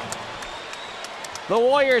 The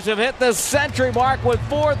Warriors have hit the century mark with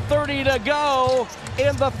 4:30 to go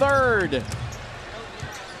in the third.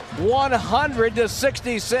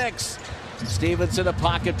 100-66. Stevenson, a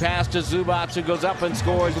pocket pass to Zubac, who goes up and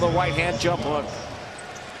scores with a right-hand jump hook.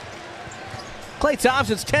 Klay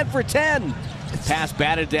Thompson's 10 for 10. Pass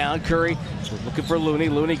batted down. Curry looking for Looney.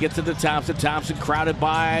 Looney gets it to Thompson. Thompson crowded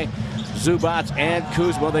by Zubac and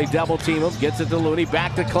Kuzma. They double team him. Gets it to Looney.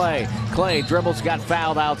 Back to Klay. Klay dribbles, got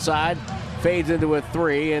fouled outside. Fades into a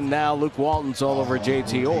 3, and now Luke Walton's all over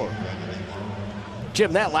JT Orr.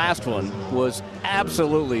 Jim, that last one was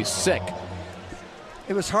absolutely sick.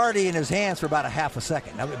 It was Hardy in his hands for about a half a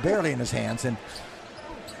second. Now, barely in his hands, and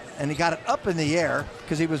he got it up in the air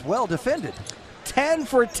because he was well defended. 10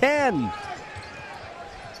 for 10.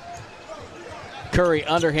 Curry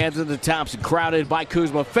underhands into Thompson, crowded by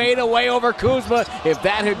Kuzma. Fade away over Kuzma. If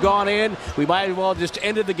that had gone in, we might as well just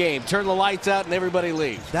ended the game. Turn the lights out and everybody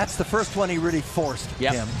leaves. That's the first one he really forced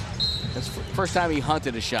him. That's the first time he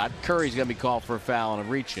hunted a shot. Curry's going to be called for a foul and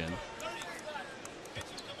a reach-in.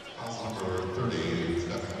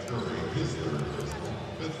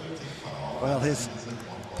 Well, his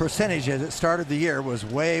percentage as it started the year was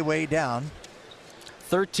way, way down.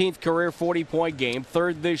 13th career 40-point game,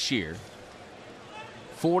 third this year.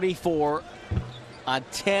 44 on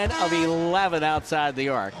 10 of 11 outside the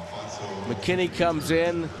arc. McKinney comes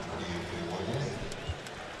in,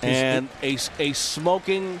 and a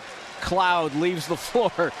smoking cloud leaves the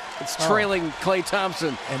floor. It's trailing Klay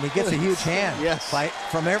Thompson. And he gets a huge hand fight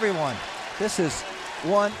from everyone. This is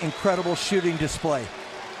one incredible shooting display.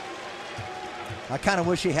 I kind of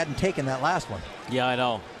wish he hadn't taken that last one. Yeah, I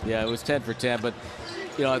know. Yeah, it was 10 for 10, but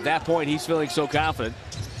at that point he's feeling so confident.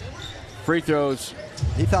 Free throws.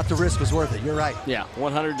 He thought the risk was worth it. You're right. Yeah,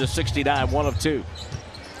 100-69, 1 of 2.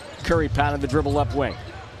 Curry pounding the dribble left wing.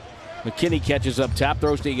 McKinney catches up top,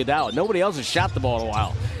 throws to Iguodala. Nobody else has shot the ball in a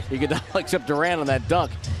while. Iguodala except Durant on that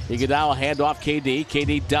dunk. Iguodala hand off KD.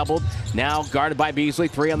 KD doubled. Now guarded by Beasley.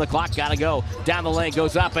 3 on the clock. Got to go. Down the lane.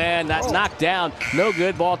 Goes up and knocked down. No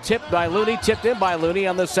good. Ball tipped by Looney. Tipped in by Looney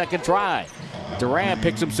on the second try. Durant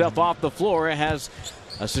picks himself off the floor. Has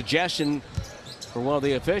a suggestion for one of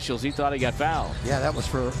the officials. He thought he got fouled. Yeah, that was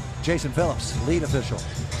for Jason Phillips, lead official.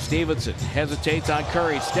 Stevenson hesitates on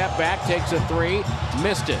Curry. Step back. Takes a 3.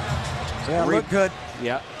 Missed it. Yeah, looked good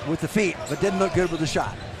with the feet, but didn't look good with the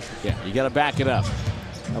shot. Yeah, you got to back it up.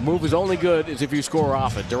 A move is only good as if you score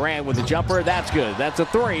off it. Durant with the jumper, that's good. That's a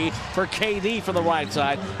 3 for KD from the right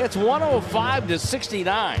side. It's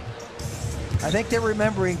 105-69. I think they're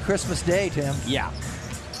remembering Christmas Day, Tim. Yeah.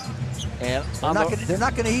 And they're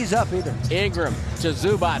not going to ease up either. Ingram to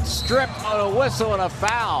Zubac, stripped on a whistle and a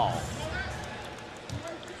foul.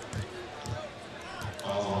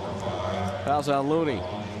 Foul's on Looney.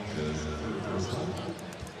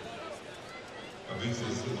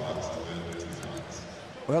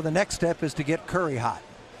 Well, the next step is to get Curry hot.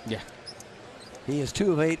 Yeah. He is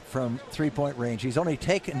 2 of 8 from three-point range. He's only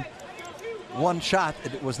taken one shot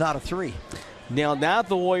that was not a 3. Now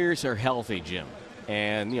the Warriors are healthy, Jim.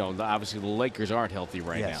 And, obviously the Lakers aren't healthy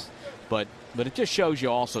right now. But it just shows you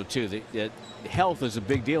also, too, that health is a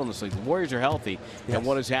big deal in this league. The Warriors are healthy, and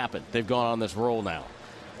what has happened? They've gone on this roll now.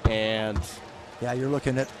 And yeah, you're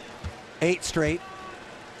looking at 8 straight,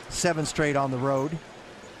 7 straight on the road.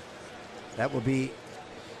 That will be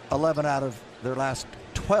 11 out of their last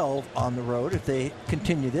 12 on the road if they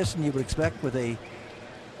continue this, and you would expect with a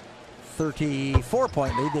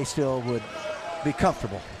 34-point lead, they still would be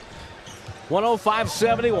comfortable.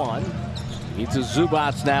 105-71. He's a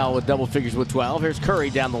Zubac now with double figures with 12. Here's Curry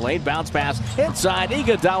down the lane. Bounce pass inside.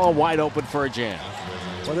 Iguodala wide open for a jam.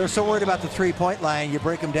 Well, they're so worried about the three-point line. You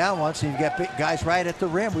break them down once, and you get guys right at the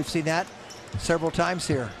rim. We've seen that several times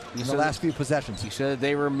here in the last few possessions. You said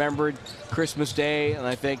they remembered Christmas Day, and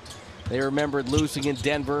I think they remembered losing in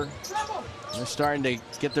Denver. They're starting to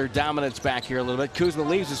get their dominance back here a little bit. Kuzma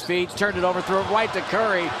leaves his feet, turned it over, threw it right to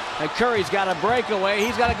Curry, and Curry's got a breakaway.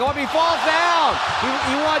 He's got to go up. He falls down.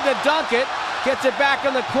 He wanted to dunk it, gets it back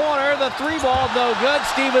in the corner. The 3-ball, no good.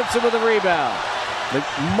 Stevenson with a rebound.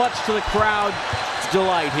 Much to the crowd's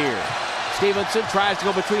delight here. Stevenson tries to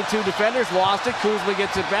go between 2 defenders, lost it. Kuzma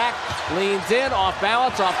gets it back, leans in, off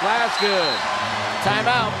balance, off glass, good.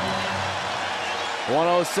 Timeout.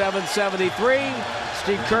 107-73.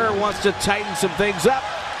 Steve Kerr wants to tighten some things up.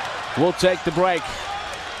 We'll take the break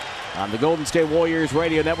on the Golden State Warriors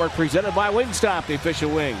Radio Network, presented by Wingstop, the official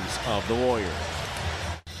wings of the Warriors.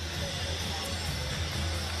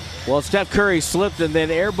 Well, Steph Curry slipped and then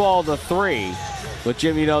airballed a 3. But,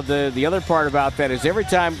 Jim, the other part about that is every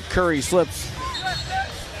time Curry slips,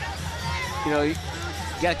 you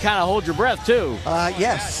got to kind of hold your breath, too.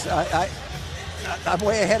 Yes, I'm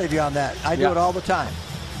way ahead of you on that. I do it all the time.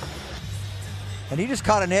 And he just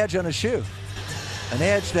caught an edge on his shoe. An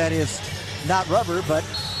edge that is not rubber, but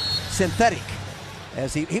synthetic.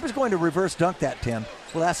 As he was going to reverse dunk that, Tim.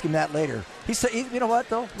 We'll ask him that later. He said, you know what,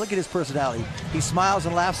 though? Look at his personality. He smiles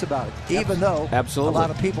and laughs about it, even though a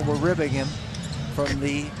lot of people were ribbing him from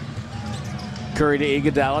the... Curry to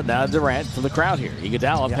Iguodala, now Durant from the crowd here.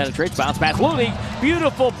 Iguodala penetrates, bounce pass. Looney,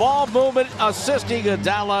 beautiful ball movement, assist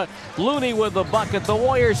Iguodala. Looney with the bucket. The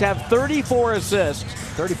Warriors have 34 assists.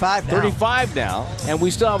 35 now. 35 now, and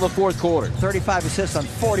we still have the fourth quarter. 35 assists on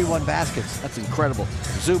 41 baskets. That's incredible.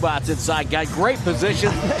 Zubac inside, got great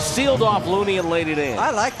position, sealed off Looney and laid it in.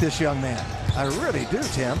 I like this young man. I really do,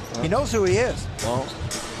 Tim. He knows who he is. Well,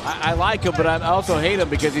 I like him, but I also hate him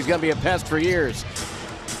because he's going to be a pest for years.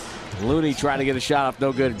 Looney trying to get a shot off,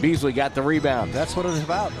 no good. Beasley got the rebound. That's what it's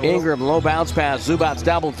about. Ingram, low bounce pass. Zubats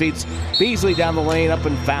double feeds Beasley down the lane, up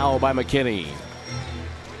and foul by McKinney.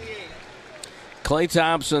 Klay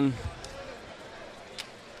Thompson,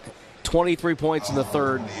 23 points in the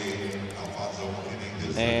third.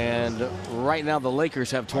 And right now the Lakers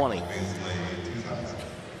have 20.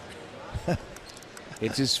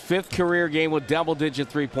 It's his 5th career game with double-digit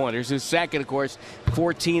three-pointers. His second, of course,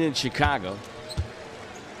 14 in Chicago.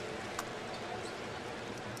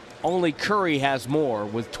 Only Curry has more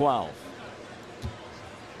with 12.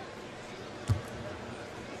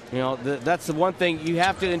 You know, that's the one thing. You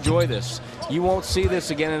have to enjoy this. You won't see this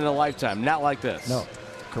again in a lifetime. Not like this. No,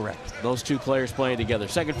 correct. Those two players playing together.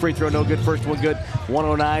 Second free throw, no good. First one good.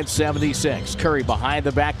 109-76. Curry behind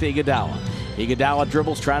the back to Iguodala. Iguodala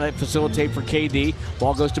dribbles, trying to facilitate for KD.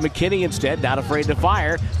 Ball goes to McKinney instead. Not afraid to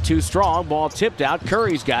fire. Too strong. Ball tipped out.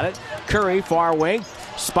 Curry's got it. Curry, far wing.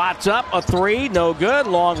 Spots up. A three. No good.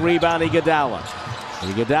 Long rebound, Iguodala.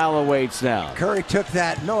 Iguodala waits now. Curry took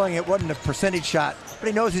that knowing it wasn't a percentage shot, but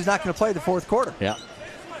he knows he's not going to play the fourth quarter. Yeah.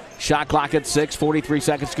 Shot clock at 6. 43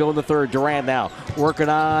 seconds to go in the third. Durant now working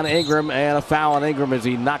on Ingram, and a foul on Ingram as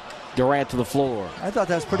he knocked Durant to the floor. I thought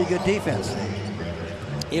that was pretty good defense.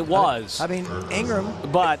 It was. I mean, Ingram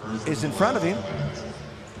is in front of him.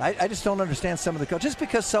 I just don't understand some of the calls. Just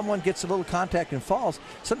because someone gets a little contact and falls,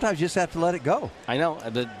 sometimes you just have to let it go. I know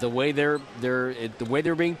the way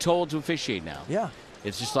they're being told to officiate now. Yeah,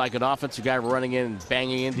 it's just like an offensive guy running in, and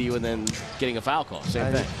banging into you, and then getting a foul call.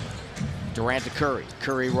 Same thing. Durant to Curry.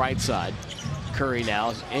 Curry right side. Curry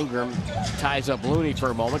now. Ingram ties up Looney for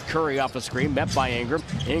a moment. Curry off the screen, met by Ingram.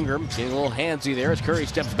 Ingram getting a little handsy there as Curry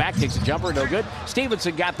steps back, takes a jumper, no good.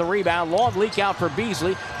 Stevenson got the rebound. Long leak out for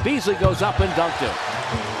Beasley. Beasley goes up and dunked it.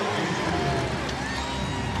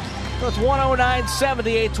 So it's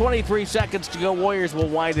 109-78, 23 seconds to go. Warriors will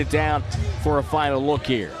wind it down for a final look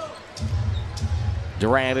here.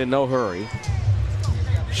 Durant in no hurry.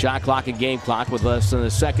 Shot clock and game clock with less than a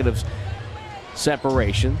second of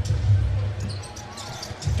separation.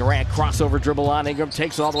 Durant crossover dribble on Ingram,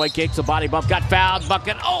 takes it all the way, kicks a body bump, got fouled,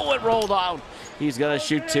 bucket. Oh, it rolled out. He's going to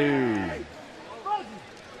shoot two.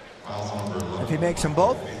 If he makes them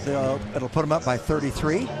both, it'll put him up by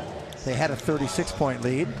 33. They had a 36-point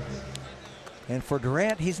lead. And for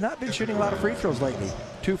Durant, he's not been shooting a lot of free throws lately.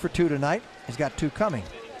 2 for 2 tonight. He's got 2 coming.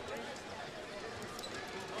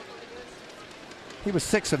 He was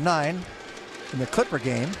 6 of 9 in the Clipper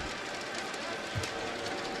game.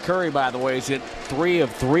 Curry, by the way, is hit 3 of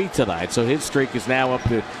 3 tonight, so his streak is now up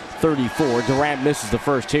to 34. Durant misses the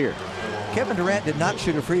first here. Kevin Durant did not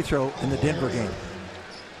shoot a free throw in the Denver game.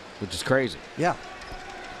 Which is crazy. Yeah.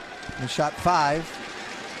 He shot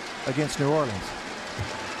 5 against New Orleans.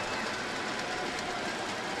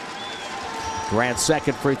 Durant's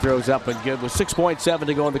second free throw's up and good with 6.7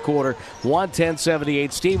 to go in the quarter.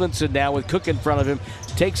 110-78. Stevenson now with Cook in front of him.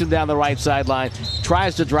 Takes him down the right sideline.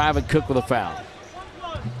 Tries to drive and Cook with a foul.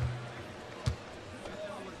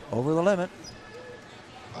 Over the limit.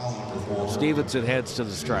 Stevenson heads to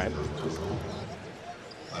the stripe.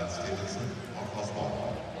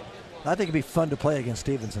 I think it'd be fun to play against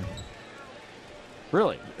Stevenson.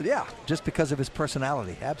 Really? Yeah, just because of his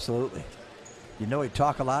personality. Absolutely. You know he'd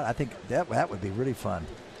talk a lot. I think that would be really fun.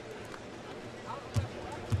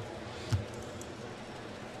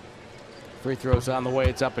 Free throws on the way.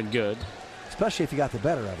 It's up and good. Especially if you got the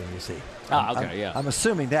better of him, you see. Yeah. I'm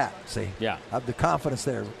assuming that, see. Yeah. The confidence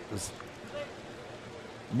there was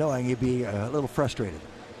knowing he'd be a little frustrated.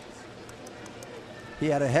 He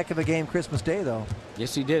had a heck of a game Christmas Day, though.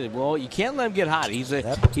 Yes, he did. Well, you can't let him get hot. He's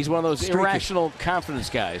one of those streaky, irrational confidence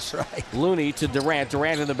guys. Right. Looney to Durant.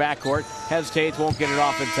 Durant in the backcourt. Hesitates, won't get it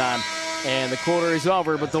off in time. And the quarter is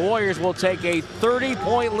over, but the Warriors will take a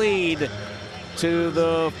 30-point lead to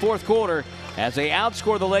the fourth quarter as they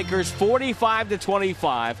outscore the Lakers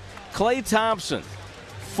 45-25. Klay Thompson,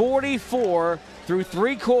 44 through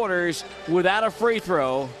 3 quarters without a free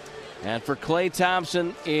throw. And for Klay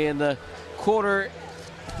Thompson in the quarter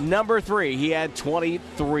number 3, he had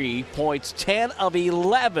 23 points, 10 of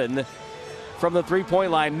 11 from the three-point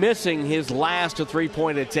line, missing his last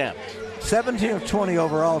three-point attempt. 17 of 20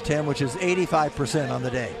 overall, Tim, which is 85% on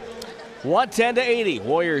the day. 110-80.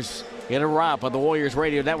 Warriors in a romp on the Warriors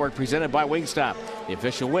Radio Network, presented by Wingstop, the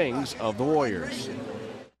official wings of the Warriors.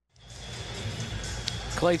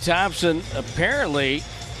 Klay Thompson apparently,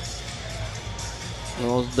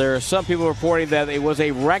 well, there are some people reporting that it was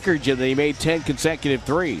a record that he made 10 consecutive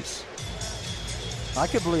threes. I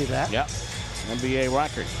could believe that. Yep. NBA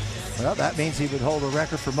record. Well, that means he would hold a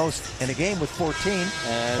record for most in a game with 14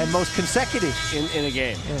 and most consecutive in a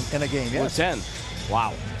game. In a game, yes. With 10.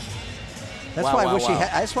 Wow. That's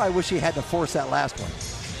why I wish he had to force that last one.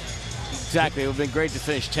 Exactly. It would have been great to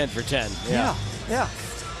finish 10 for 10. Yeah.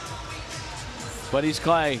 But he's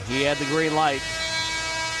Clay. He had the green light.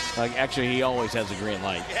 Actually, he always has a green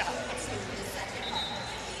light. Yeah.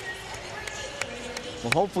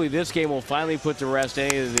 Well, hopefully this game will finally put to rest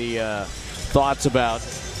any of the thoughts about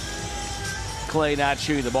Clay not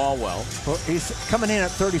shooting the ball well. Well, he's coming in at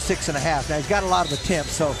 36.5. Now, he's got a lot of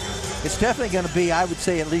attempts, so it's definitely going to be, I would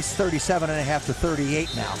say, at least 37.5 to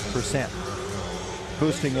 38 now %.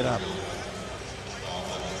 Boosting it up.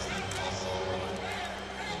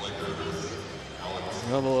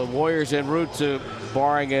 Well, the Warriors en route to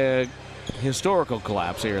barring a historical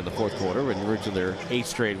collapse here in the fourth quarter, en route to their 8th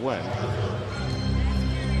straight win.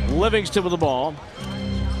 Livingston with the ball.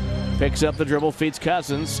 Picks up the dribble, feeds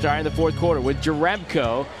Cousins, starting the fourth quarter with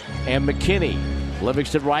Jerebko and McKinney.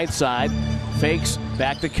 Livingston right side, fakes,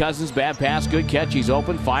 back to Cousins, bad pass, good catch. He's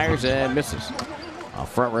open, fires, and misses.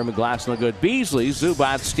 Front rim of glass, no good. Beasley,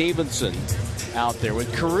 Zubac, Stevenson out there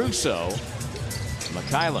with Caruso,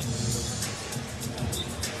 Mikhailuk.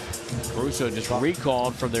 Caruso just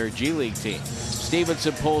recalled from their G League team.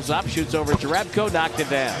 Stevenson pulls up, shoots over Jerebko, knocked it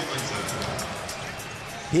down.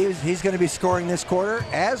 He's going to be scoring this quarter,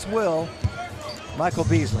 as will Michael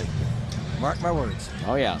Beasley. Mark my words.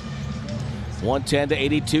 Oh, yeah. 110 to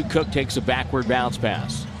 82. Cook takes a backward bounce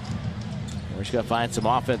pass. We're just going to find some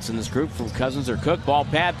offense in this group from Cousins or Cook. Ball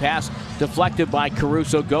pad pass deflected by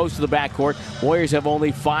Caruso. Goes to the backcourt. Warriors have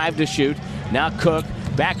only 5 to shoot. Now Cook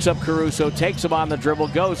backs up Caruso. Takes him on the dribble.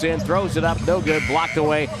 Goes in. Throws it up. No good. Blocked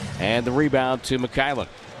away. And the rebound to Mikhailuk.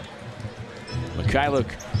 Mikhailuk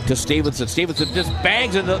to Stevenson. Stevenson just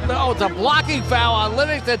bangs it. No, it's a blocking foul on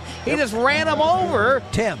Livingston. He just ran him over.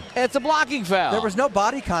 Tim. It's a blocking foul. There was no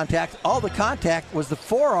body contact. All the contact was the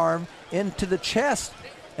forearm into the chest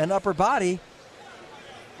and upper body.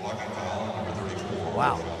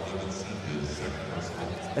 Wow.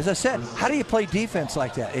 As I said, how do you play defense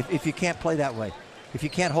like that if you can't play that way? If you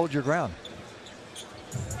can't hold your ground?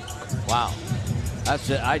 Wow.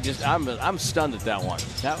 That's it. I'm stunned at that one.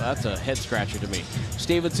 That's a head scratcher to me.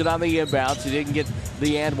 Stevenson on the inbounds. He didn't get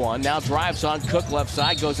the and one. Now drives on Cook left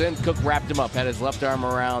side, goes in. Cook wrapped him up, had his left arm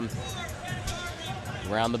around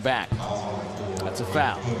the back. That's a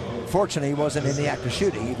foul. Fortunately, he wasn't in the act of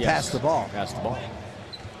shooting. He passed the ball. Passed the ball.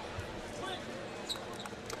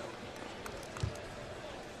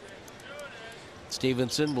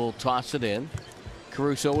 Stevenson will toss it in.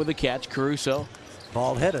 Caruso with the catch. Caruso.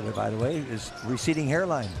 Bald-headed, by the way, his receding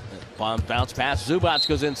hairline. Bounce pass. Zubac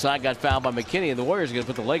goes inside, got fouled by McKinney, and the Warriors are going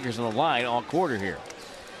to put the Lakers on the line all quarter here.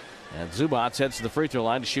 And Zubac heads to the free throw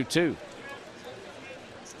line to shoot 2.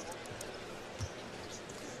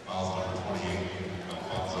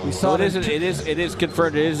 So it is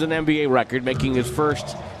confirmed. It is an NBA record, making his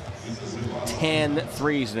first 10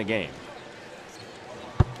 threes in a game.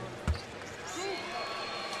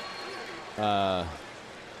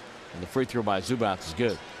 And the free throw by Zubac is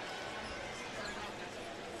good.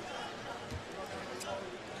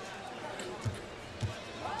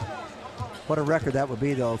 What a record that would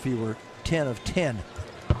be, though, if you were 10 of 10.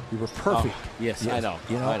 You were perfect. Oh, yes, I know.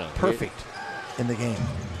 I know. Perfect in the game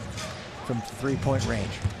from three-point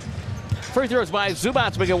range. Free throws by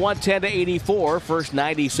Zubac make it 110 to 84. First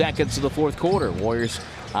 90 seconds of the fourth quarter. Warriors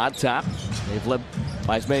on top. They've led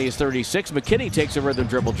by as many as 36. McKinney takes a rhythm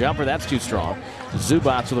dribble jumper. That's too strong.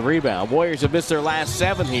 Zubac with the rebound. Warriors have missed their last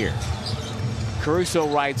 7 here. Caruso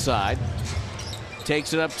right side.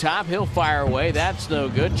 Takes it up top. He'll fire away. That's no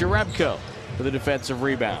good. Jerebko for the defensive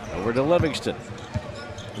rebound. Over to Livingston.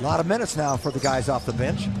 A lot of minutes now for the guys off the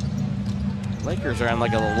bench. Lakers are on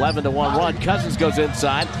like an 11-1 run. Cousins goes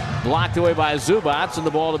inside. Blocked away by Zubac, and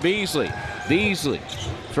the ball to Beasley. Beasley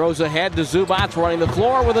throws ahead to Zubac, running the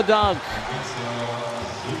floor with a dunk.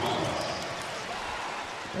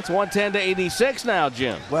 That's 110 to 86 now,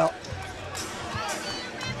 Jim. Well,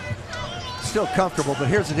 still comfortable, but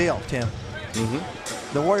here's the deal, Tim.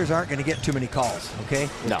 The Warriors aren't going to get too many calls, okay?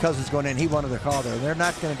 No. Cousins going in, he wanted a call there. They're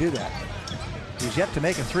not going to do that. He's yet to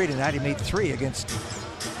make a 3 tonight. He made 3 against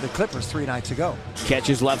the Clippers 3 nights ago.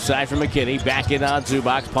 Catches left side from McKinney. Back in on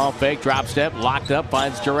Zubac. Pump fake. Drop step. Locked up.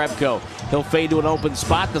 Finds Jerebko. He'll fade to an open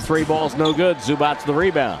spot. The 3 ball's no good. Zubac the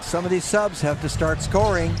rebound. Some of these subs have to start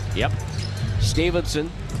scoring. Yep.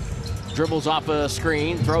 Stevenson dribbles off a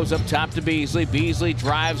screen. Throws up top to Beasley. Beasley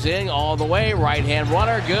drives in all the way. Right-hand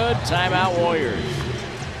runner. Good. Timeout Warriors.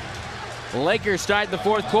 Lakers start the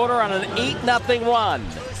fourth quarter on an 8-0 run.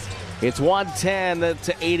 It's 110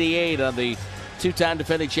 to 88 on the two-time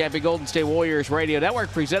defending champion Golden State Warriors Radio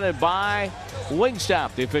Network, presented by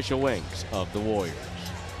Wingstop, the official wings of the Warriors.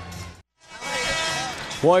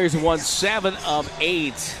 Warriors have won 7 of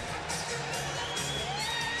 8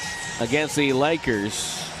 against the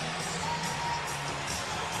Lakers.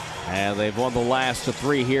 And they've won the last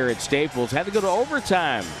 3 here at Staples. Had to go to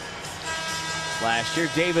overtime last year.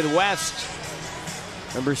 David West,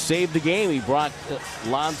 remember, saved the game. He brought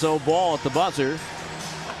Lonzo Ball at the buzzer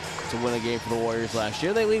to win a game for the Warriors last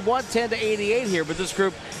year. They lead 110-88 here, but this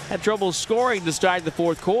group had trouble scoring to start the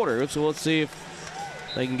fourth quarter. So let's see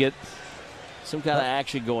if they can get some kind of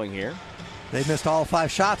action going here. They missed all 5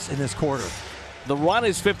 shots in this quarter. The run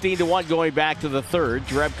is 15-1 going back to the third.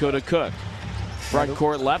 Jerebko to Cook. Front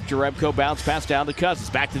court left. Jerebko bounce pass down to Cousins.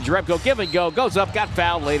 Back to Jerebko. Give and go. Goes up. Got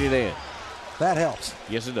fouled. Laid it in. That helps.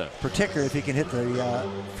 Yes, it does. Particularly if he can hit the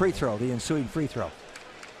free throw, the ensuing free throw.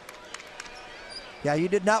 Yeah, you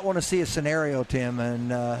did not want to see a scenario, Tim,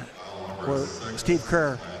 and where Steve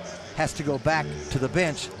Kerr has to go back to the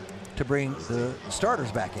bench to bring the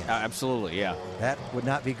starters back in. Absolutely, yeah. That would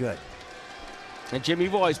not be good. And Jim,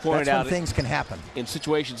 you've always pointed That's out when things can happen. In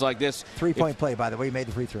situations like this. Three-point play, by the way, he made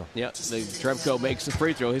the free throw. Yeah, Jerebko makes the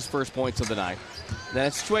free throw, his first points of the night. Then in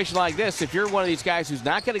a situation like this, if you're one of these guys who's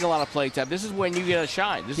not getting a lot of play time, this is when you get a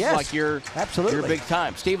shine. This is like your big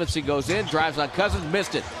time. Stevenson goes in, drives on Cousins,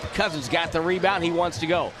 missed it. Cousins got the rebound. He wants to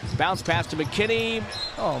go. Bounce pass to McKinney.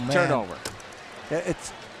 Oh, man. Turnover. It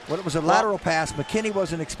was a lateral pass. McKinney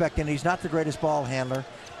wasn't expecting. He's not the greatest ball handler.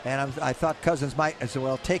 And I thought Cousins might as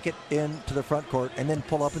well take it into the front court and then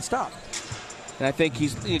pull up and stop. And I think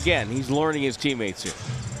he's learning his teammates here.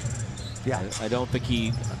 Yeah. I don't think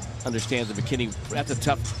he understands that McKinney, that's a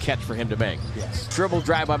tough catch for him to make. Yes. Dribble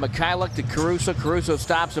drive by Mikhailuk to Caruso. Caruso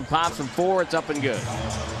stops and pops from 4. It's up and good.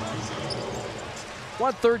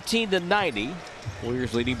 113-90.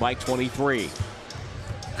 Warriors leading by 23.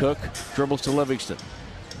 Cook dribbles to Livingston.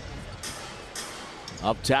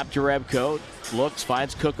 Up top, Jerebko. Looks,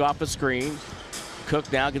 finds Cook off a screen. Cook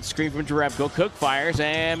now gets screen from Jerebko. Cook fires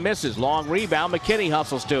and misses. Long rebound. McKinney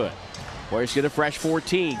hustles to it. Warriors get a fresh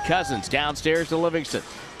 14. Cousins downstairs to Livingston.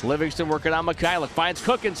 Livingston working on Mikhailuk. Finds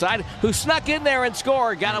Cook inside, who snuck in there and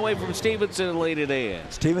scored. Got away from Stevenson and laid it in.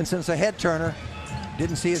 Stevenson's a head turner.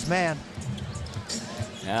 Didn't see his man.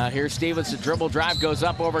 Now here's Stevenson. Dribble drive goes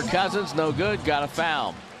up over Cousins. No good. Got a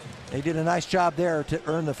foul. They did a nice job there to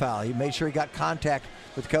earn the foul. He made sure he got contact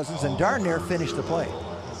with Cousins and darn near finished the play.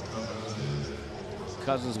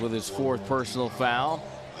 Cousins with his 4th personal foul.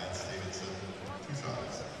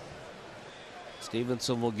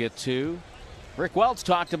 Stevenson will get 2. Rick Welts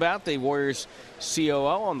talked about the Warriors COO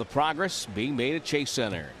on the progress being made at Chase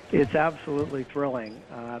Center. It's absolutely thrilling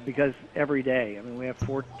because every day, I mean, we have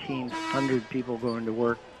 1,400 people going to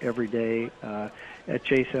work every day at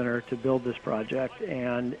Chase Center to build this project,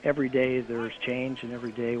 and every day there's change, and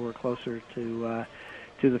every day we're closer to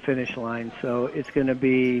the finish line. So it's going to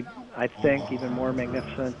be, I think, even more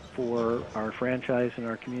magnificent for our franchise and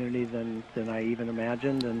our community than I even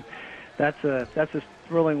imagined, and that's a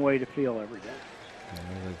thrilling way to feel every day.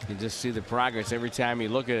 You can just see the progress every time you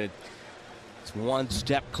look at it. It's one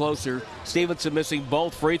step closer. Stevenson missing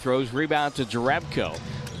both free throws. Rebound to Jerebko.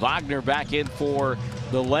 Wagner back in for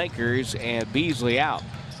the Lakers, and Beasley out.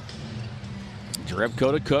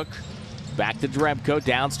 Jerebko to Cook. Back to Jerebko.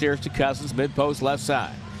 Downstairs to Cousins. Mid-post left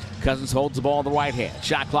side. Cousins holds the ball in the right hand.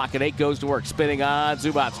 Shot clock at 8, goes to work. Spinning on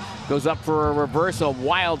Zubats. Goes up for a reverse. A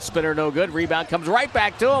wild spinner, no good. Rebound comes right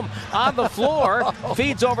back to him on the floor.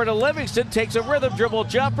 Feeds over to Livingston. Takes a rhythm dribble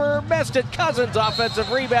jumper. Missed it. Cousins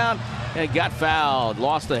offensive rebound. And got fouled.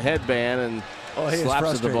 Lost the headband and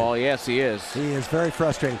slaps at the ball. Yes, he is. He is very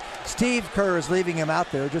frustrated. Steve Kerr is leaving him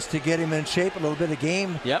out there just to get him in shape, a little bit of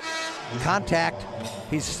game contact.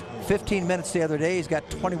 He's 15 minutes the other day. He's got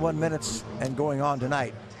 21 minutes and going on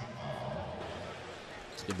tonight.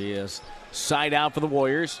 It's going to be a side out for the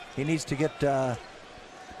Warriors. He needs to get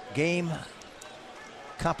game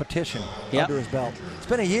competition under his belt. It's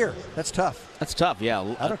been a year. That's tough. That's tough, yeah.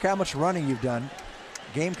 I don't care how much running you've done.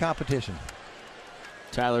 Game competition.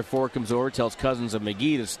 Tyler Ford comes over, tells Cousins and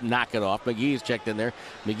McGee to knock it off. McGee's checked in there.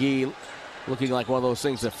 McGee looking like one of those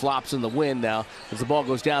things that flops in the wind now as the ball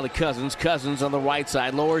goes down to Cousins. Cousins on the right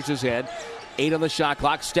side, lowers his head. 8 on the shot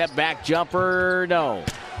clock. Step back jumper, no.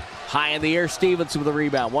 High in the air, Stevenson with the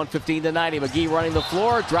rebound. 115-90. McGee running the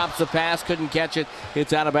floor, drops the pass, couldn't catch it.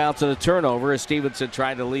 It's out of bounds and a turnover as Stevenson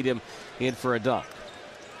tried to lead him in for a dunk.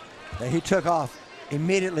 He took off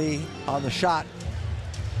immediately on the shot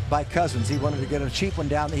by Cousins. He wanted to get a cheap one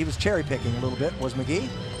down. He was cherry picking a little bit, was McGee.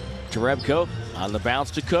 Jerebko on the bounce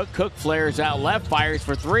to Cook. Cook flares out left, fires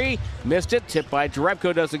for three. Missed it. Tipped by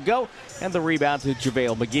Jerebko, doesn't go. And the rebound to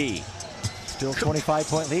JaVale McGee. Still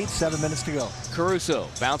 25-point lead, 7 minutes to go. Caruso,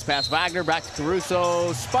 bounce past Wagner, back to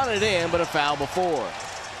Caruso. Spun it in, but a foul before.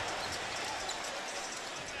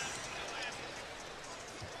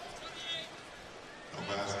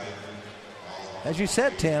 As you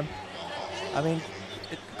said, Tim, I mean,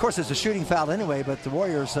 of course it's a shooting foul anyway, but the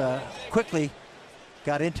Warriors quickly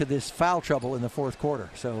got into this foul trouble in the fourth quarter.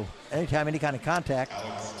 So anytime any kind of contact,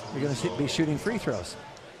 you're going to be shooting free throws.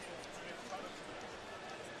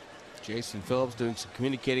 Jason Phillips doing some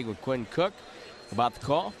communicating with Quinn Cook about the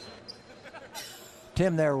call.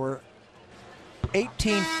 Tim, there were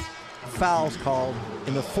 18 fouls called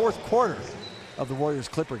in the fourth quarter of the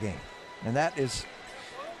Warriors-Clipper game, and that is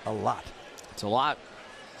a lot. It's a lot.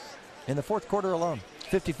 In the fourth quarter alone,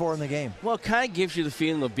 54 in the game. Well, it kind of gives you the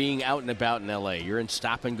feeling of being out and about in L.A. You're in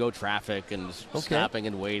stop-and-go traffic and stopping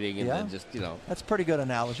and waiting and then just, you know. That's a pretty good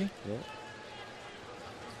analogy. Yeah.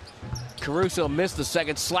 Caruso missed the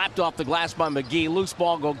second, slapped off the glass by McGee. Loose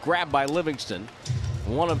ball go grabbed by Livingston.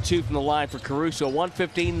 1 of 2 from the line for Caruso.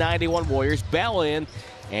 115-91 Warriors. Bell in,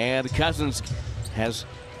 and Cousins has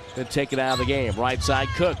been taken out of the game. Right side,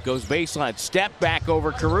 Cook goes baseline. Step back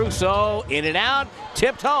over Caruso. In and out.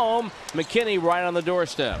 Tipped home. McKinney right on the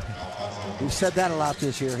doorstep. We've said that a lot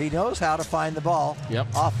this year. He knows how to find the ball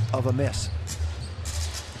off of a miss.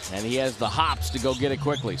 And he has the hops to go get it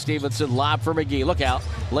quickly. Stevenson lob for McGee. Look out.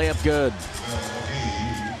 Layup good.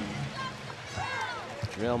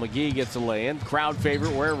 JaVale McGee gets a lay-in. Crowd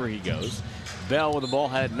favorite wherever he goes. Bell with the ball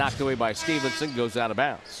had it knocked away by Stevenson. Goes out of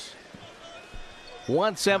bounds.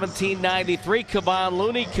 117-93. Kevon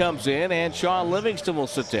Looney comes in, and Sean Livingston will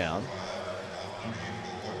sit down.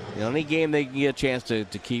 In any game they can get a chance to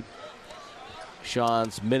keep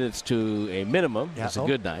Sean's minutes to a minimum. It's a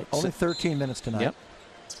good night. Only 13 minutes tonight. Yep.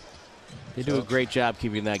 They do a great job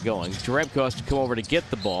keeping that going. Jerebko has to come over to get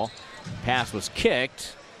the ball. Pass was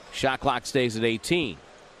kicked. Shot clock stays at 18.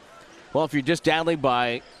 Well, if you're just down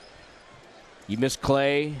by, you miss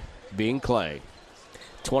Clay being Clay.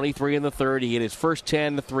 23 in the third. He hit his first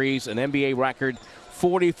 10 threes, an NBA record,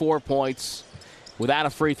 44 points without a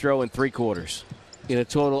free throw in 3 quarters in a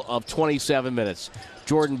total of 27 minutes.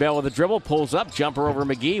 Jordan Bell with a dribble, pulls up, jumper over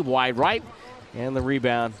McGee, wide right, and the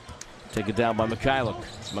rebound taken down by Mikhailuk.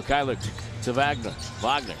 Mikhailuk to Wagner.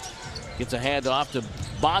 Wagner gets a handoff to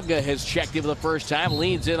Bonga, has checked him for the first time,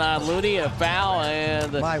 leans in on Looney, a foul,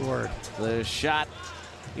 and my word, the shot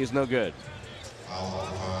is no good.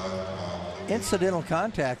 Incidental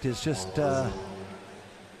contact is just, I'm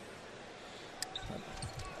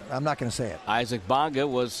not going to say it. Isaac Bonga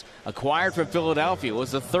was acquired from Philadelphia,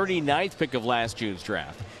 was the 39th pick of last June's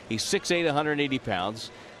draft. He's 6'8", 180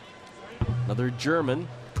 pounds. Another German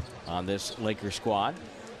on this Lakers squad.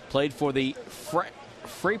 Played for the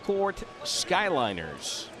Freeport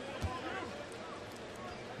Skyliners.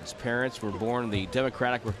 His parents were born in the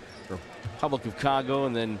Democratic Republic of Congo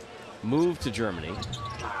and then moved to Germany.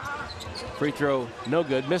 Free throw, no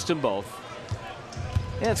good. Missed them both.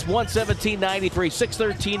 And it's 117-93,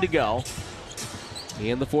 6:13 to go.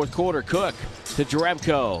 In the fourth quarter, Cook to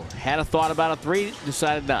Jerebko. Had a thought about a three,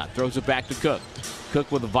 decided not. Throws it back to Cook.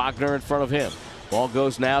 Cook with Wagner in front of him. Ball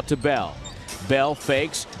goes now to Bell. Bell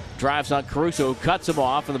fakes, drives on Caruso, cuts him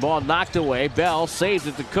off, and the ball knocked away. Bell saves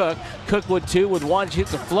it to Cook. Cook with 2 with 1,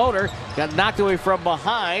 hits a floater. Got knocked away from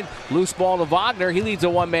behind. Loose ball to Wagner. He leads a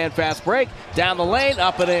one-man fast break. Down the lane,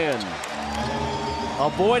 up and in.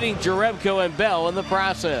 Avoiding Jerebko and Bell in the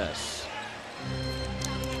process.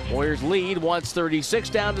 Warriors lead 136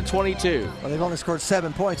 down to 22. Well, they've only scored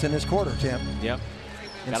 7 points in this quarter, Tim. Yep.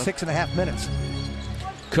 In 6.5 minutes.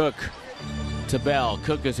 Cook to Bell.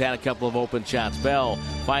 Cook has had a couple of open shots. Bell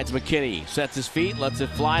finds McKinney, sets his feet, lets it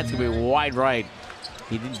fly. It's going to be wide right.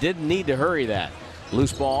 He didn't need to hurry that.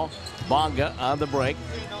 Loose ball. Bonga on the break.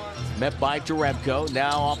 Met by Jerebko.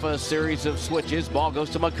 Now off a series of switches. Ball goes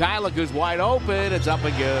to Mikhailuk, who's wide open. It's up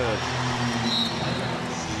and good.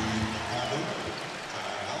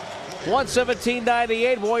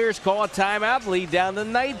 117-98. Warriors call a timeout. Lead down to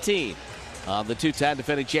 19. On the 2-time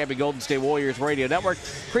defending champion Golden State Warriors Radio Network.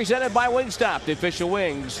 Presented by Wingstop, the official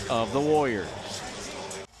wings of the Warriors.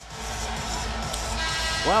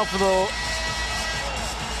 Well, for the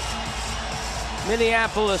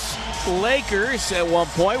Minneapolis Lakers at one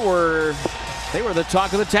point they were the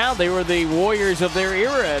talk of the town. They were the Warriors of their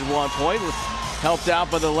era at one point, helped out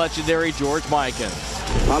by the legendary George Mikan.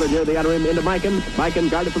 Pollard near the other rim into Mikan. Mikan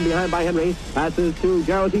guarded from behind by Henry. Passes to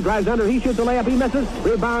Gerald. He drives under. He shoots a layup. He misses.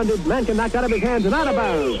 Rebounded. Mankin knocked out of his hands and out of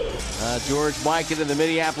bounds. George Mikan and the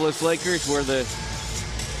Minneapolis Lakers were the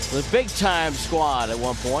the big-time squad at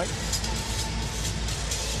one point.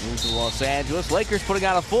 Moved to Los Angeles. Lakers putting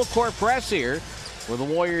on a full-court press here with the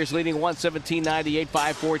Warriors leading 117-98,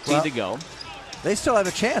 5:14 to go. They still have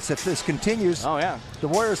a chance if this continues. Oh, yeah. The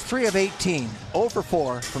Warriors 3 of 18, 0 for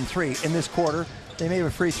 4 from 3 in this quarter. They made a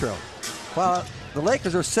free throw. While the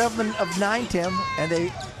Lakers are 7 of 9, Tim, and they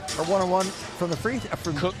are 1-1 from the free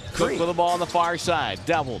from Cook three. with the ball on the far side.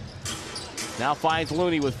 Doubled. Now finds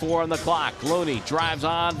Looney with 4 on the clock. Looney drives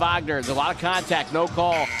on Wagner. There's a lot of contact. No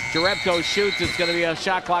call. Jerebko shoots. It's going to be a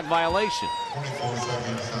shot clock violation.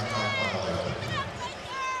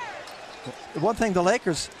 One thing, the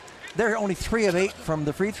Lakers, they're only 3 of 8 from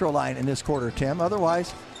the free throw line in this quarter, Tim.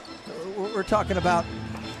 Otherwise, we're talking about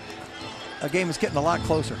a game that's getting a lot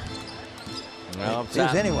closer. Well, it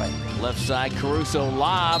is anyway. Left side, Caruso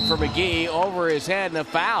lob for McGee over his head and a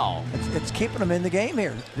foul. It's keeping them in the game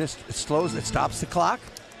here. It stops the clock.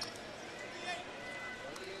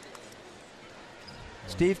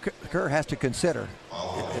 Steve Kerr has to consider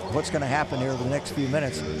what's going to happen here over the next few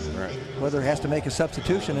minutes. Right. Whether he has to make a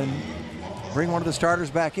substitution and bring one of the starters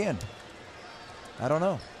back in. I don't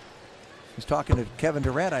know. He's talking to Kevin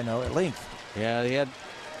Durant, I know, at length. Yeah, he had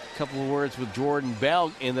a couple of words with Jordan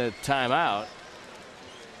Bell in the timeout.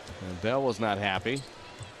 And Bell was not happy.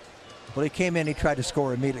 Well, he came in, he tried to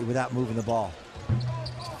score immediately without moving the ball.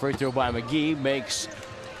 Free throw by McGee makes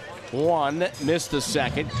one, missed the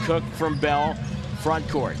second. Cook from Bell, front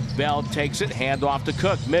court. Bell takes it, hand off to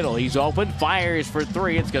Cook, middle. He's open, fires for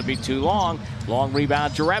 3. It's going to be too long. Long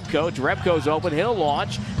rebound, Jerebko. Jerebko's open, he'll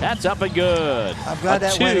launch. That's up and good. I'm glad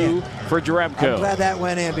that 2 went in. for Jerebko. I'm glad that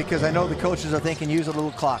went in because I know the coaches are thinking use a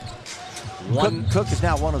little clock. Cook is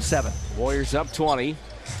now 1 of 7. Warriors up 20.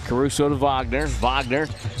 Caruso to Wagner. Wagner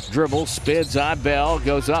dribbles, spins on Bell,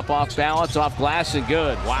 goes up off balance, off glass, and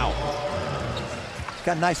good. Wow.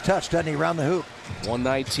 Got a nice touch, doesn't he, around the hoop?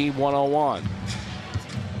 119-101.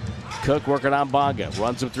 Cook working on Bonga.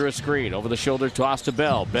 Runs him through a screen. Over the shoulder toss to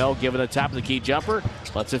Bell. Bell giving a top of the key jumper.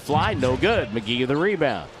 Lets it fly. No good. McGee the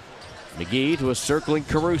rebound. McGee to a circling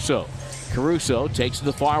Caruso. Caruso takes to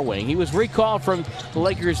the far wing. He was recalled from the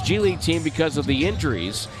Lakers G League team because of the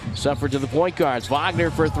injuries suffered to the point guards. Wagner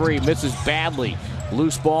for 3. Misses badly.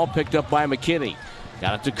 Loose ball picked up by McKinney.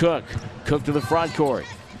 Got it to Cook. Cook to the front court.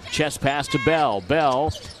 Chest pass to Bell.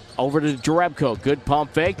 Bell over to Jerebko. Good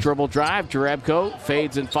pump fake. Dribble drive. Jerebko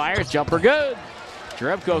fades and fires. Jumper good.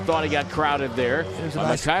 Jerebko thought he got crowded there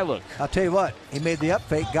by Mikhailuk. I'll tell you what, he made the up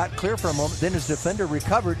fake, got clear for a moment, then his defender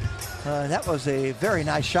recovered. That was a very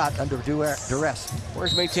nice shot under duress.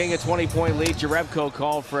 Where's maintaining a 20-point lead? Jerebko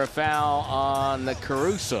called for a foul on the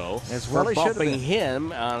Caruso As well for he should have bumping been.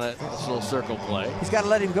 him on a little circle play. He's got to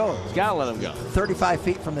let him go. He's got to let him go. 35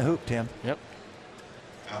 feet from the hoop, Tim. Yep.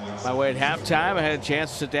 My way at halftime, I had a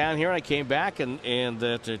chance to sit down here, and I came back and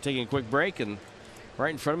taking a quick break, and right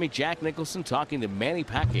in front of me, Jack Nicholson talking to Manny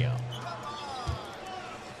Pacquiao.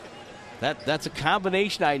 That's a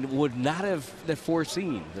combination I would not have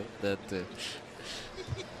foreseen. Well,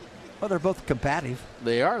 they're both combative.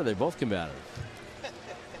 They are. They're both combative.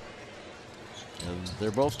 And they're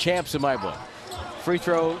both champs in my book. Free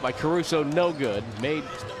throw by Caruso, no good.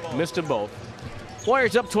 Missed them both.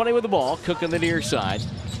 Warriors up 20 with the ball. Cook on the near side.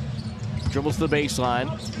 Dribbles to the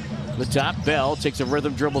baseline. The top, Bell takes a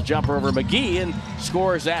rhythm dribble jumper over McGee and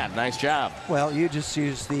scores that. Nice job. Well, you just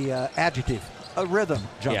used the adjective, a rhythm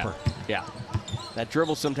jumper. Yeah. That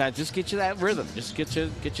dribble sometimes just gets you that rhythm. Just get you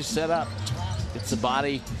set up. Gets the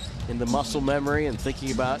body in the muscle memory and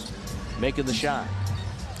thinking about making the shot.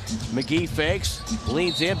 McGee fakes,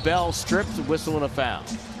 leans in, Bell stripped, whistling a foul.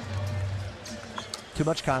 Too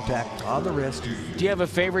much contact on the wrist. Do you have a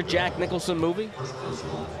favorite Jack Nicholson movie?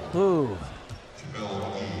 Ooh.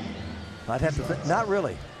 I'd have to think. Not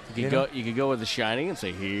really. You could go with The Shining and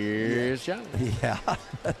say, here's Johnny. Yeah.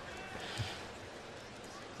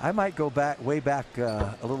 I might go way back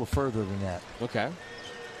a little further than that. Okay.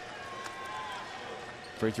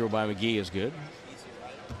 Free throw by McGee is good.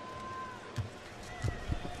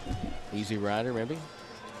 Easy Rider, maybe.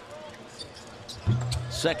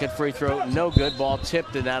 Second free throw, no good. Ball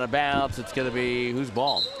tipped and out of bounds. It's going to be whose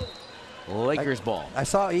ball? Lakers ball. I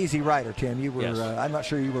saw Easy Rider, Tim. You were. Yes. I'm not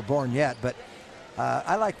sure you were born yet, but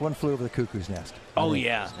I like One Flew Over the Cuckoo's Nest. Oh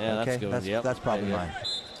yeah, okay? that's good. Yep. That's probably Yeah. mine.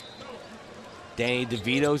 Danny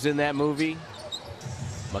DeVito's in that movie.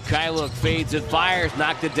 Mikhailuk fades and fires,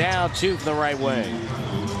 knocked it down. 2 from the right wing.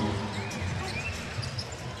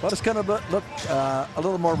 Well, it's going to look a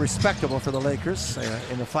little more respectable for the Lakers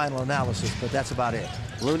in the final analysis, but that's about it.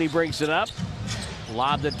 Looney brings it up.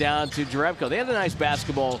 lobbed it down to Jerebko. They had a nice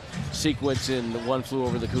basketball sequence in One Flew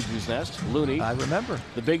Over the Cuckoo's Nest. Looney. I remember.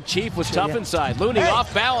 The big chief was tough inside. Looney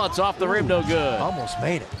off balance, off the rim, no good. Almost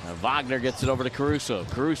made it. Wagner gets it over to Caruso.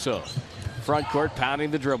 Caruso, front court,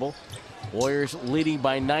 pounding the dribble. Warriors leading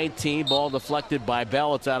by 19. Ball deflected by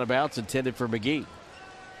Bell. It's out of bounds, intended for McGee.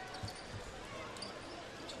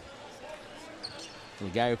 The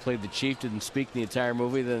guy who played the chief didn't speak the entire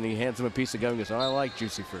movie. Then he hands him a piece of gum and goes, "Oh, I like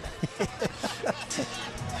juicy fruit."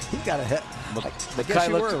 He got a hit.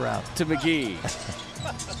 Mikhailuk around to McGee.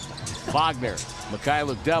 Wagner.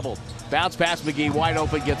 Mikhailuk doubled. Bounce past McGee, wide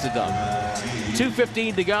open, gets it done.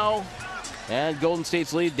 2:15 to go. And Golden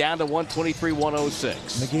State's lead down to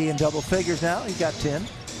 123-106. McGee in double figures now. He got 10.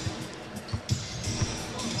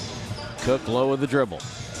 Cook low with the dribble.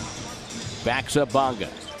 Backs up Bonga.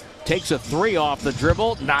 Takes a three off the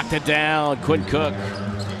dribble. Knocked it down. Quinn Cook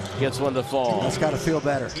gets one to fall. That's got to feel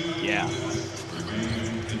better. Yeah.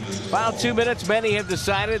 Final 2 minutes. Many have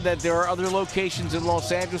decided that there are other locations in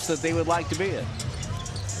Los Angeles that they would like to be in. And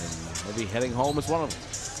maybe heading home is one of them.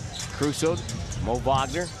 Caruso, Mo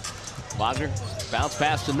Wagner. Wagner bounce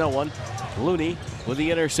pass to no one. Looney with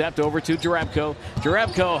the intercept over to Jerebko.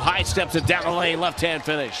 Jerebko high steps it down the lane. Left-hand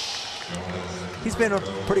finish. He's been a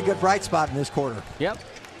pretty good bright spot in this quarter. Yep.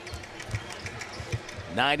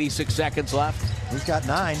 96 seconds left. He's got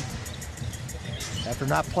 9 after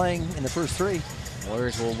not playing in the first 3.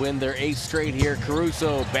 Warriors will win their 8th straight here.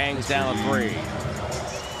 Caruso bangs down a 3.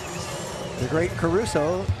 The great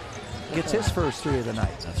Caruso gets his first 3 of the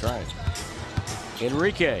night. That's right.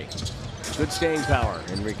 Enrique. Good staying power,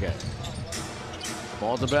 Enrique.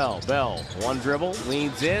 Ball to Bell. Bell, one dribble,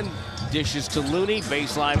 leans in, dishes to Looney,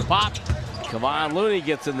 baseline pop. Kevon Looney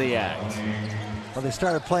gets in the act. Well, they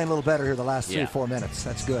started playing a little better here the last 3-4 minutes.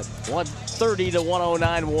 That's good.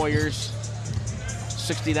 130-109 Warriors.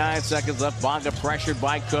 69 seconds left. Bonga pressured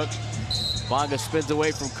by Cook. Bonga spins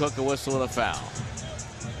away from Cook, a whistle and a foul.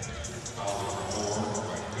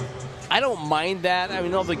 I don't mind that. I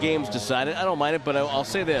mean, all the game's decided. I don't mind it, but I'll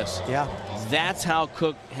say this. Yeah. That's how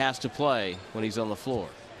Cook has to play when he's on the floor.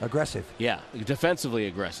 Aggressive. Yeah, defensively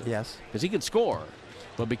aggressive. Yes. Because he can score,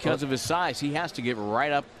 but because of his size, he has to get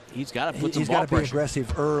right up. He's got to put some ball pressure. He's got to be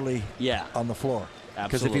aggressive early on the floor.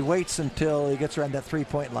 Because if he waits until he gets around that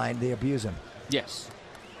three-point line, they abuse him. Yes.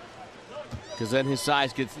 Because then his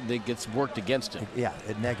size gets worked against him. Yeah,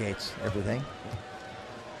 it negates everything.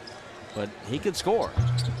 But he can score.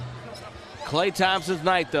 Klay Thompson's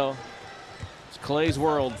night, though. It's Klay's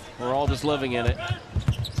world. We're all just living in it.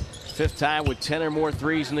 5th time with 10 or more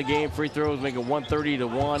threes in the game. Free throws make it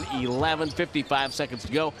 130-111. 55 seconds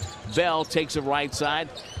to go. Bell takes it right side.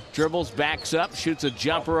 Dribbles, backs up, shoots a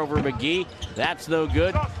jumper over McGee. That's no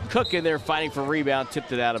good. Cook in there fighting for rebound,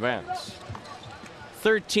 tipped it out of bounds.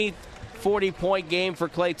 13th 40-point game for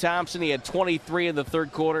Klay Thompson. He had 23 in the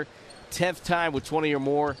third quarter. 10th time with 20 or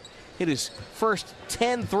more. Hit his first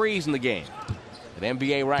 10 threes in the game. An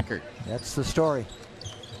NBA record. That's the story.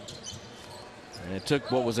 And it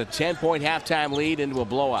took what was a 10-point halftime lead into a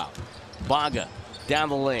blowout. Bonga down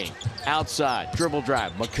the lane, outside, dribble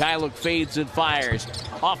drive. Mikhailuk fades and fires.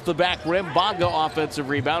 Off the back rim, Bonga offensive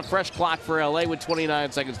rebound. Fresh clock for LA with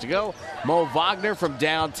 29 seconds to go. Mo Wagner from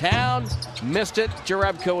downtown. Missed it.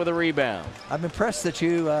 Jerebko with a rebound. I'm impressed that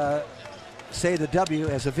you say the W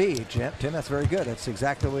as a V, Tim. That's very good. That's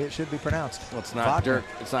exactly the way it should be pronounced. Well, it's not Wagner. Dirk.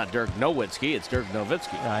 It's not Dirk Nowitzki. It's Dirk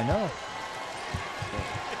Nowitzki. I know.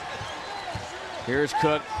 Here's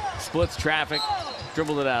Cook. Splits traffic.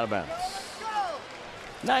 Dribbled it out of bounds.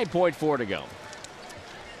 9.4 to go.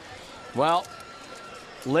 Well,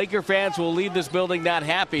 Laker fans will leave this building not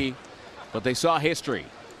happy, but they saw history.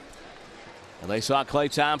 And they saw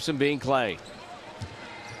Klay Thompson being Klay.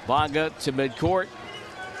 Bonga to midcourt.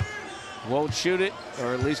 Won't shoot it,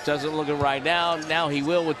 or at least doesn't look it right now. Now he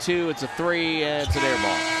will with 2. It's a 3, and it's an air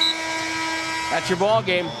ball. That's your ball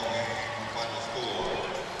game.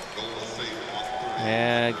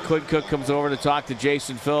 And Quinn Cook comes over to talk to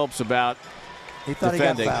Jason Phillips about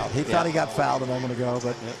defending. He got fouled. He thought he got fouled a moment ago,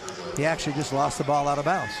 but he actually just lost the ball out of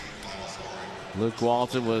bounds. Luke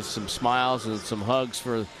Walton with some smiles and some hugs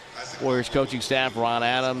for Warriors coaching staff. Ron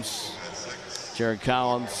Adams, Jared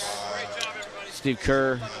Collins, Steve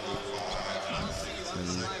Kerr,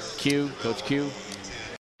 and Coach Q.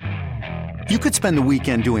 You could spend the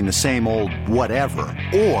weekend doing the same old whatever,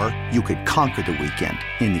 or you could conquer the weekend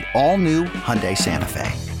in the all-new Hyundai Santa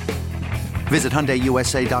Fe. Visit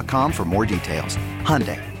HyundaiUSA.com for more details.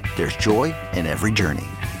 Hyundai, there's joy in every journey.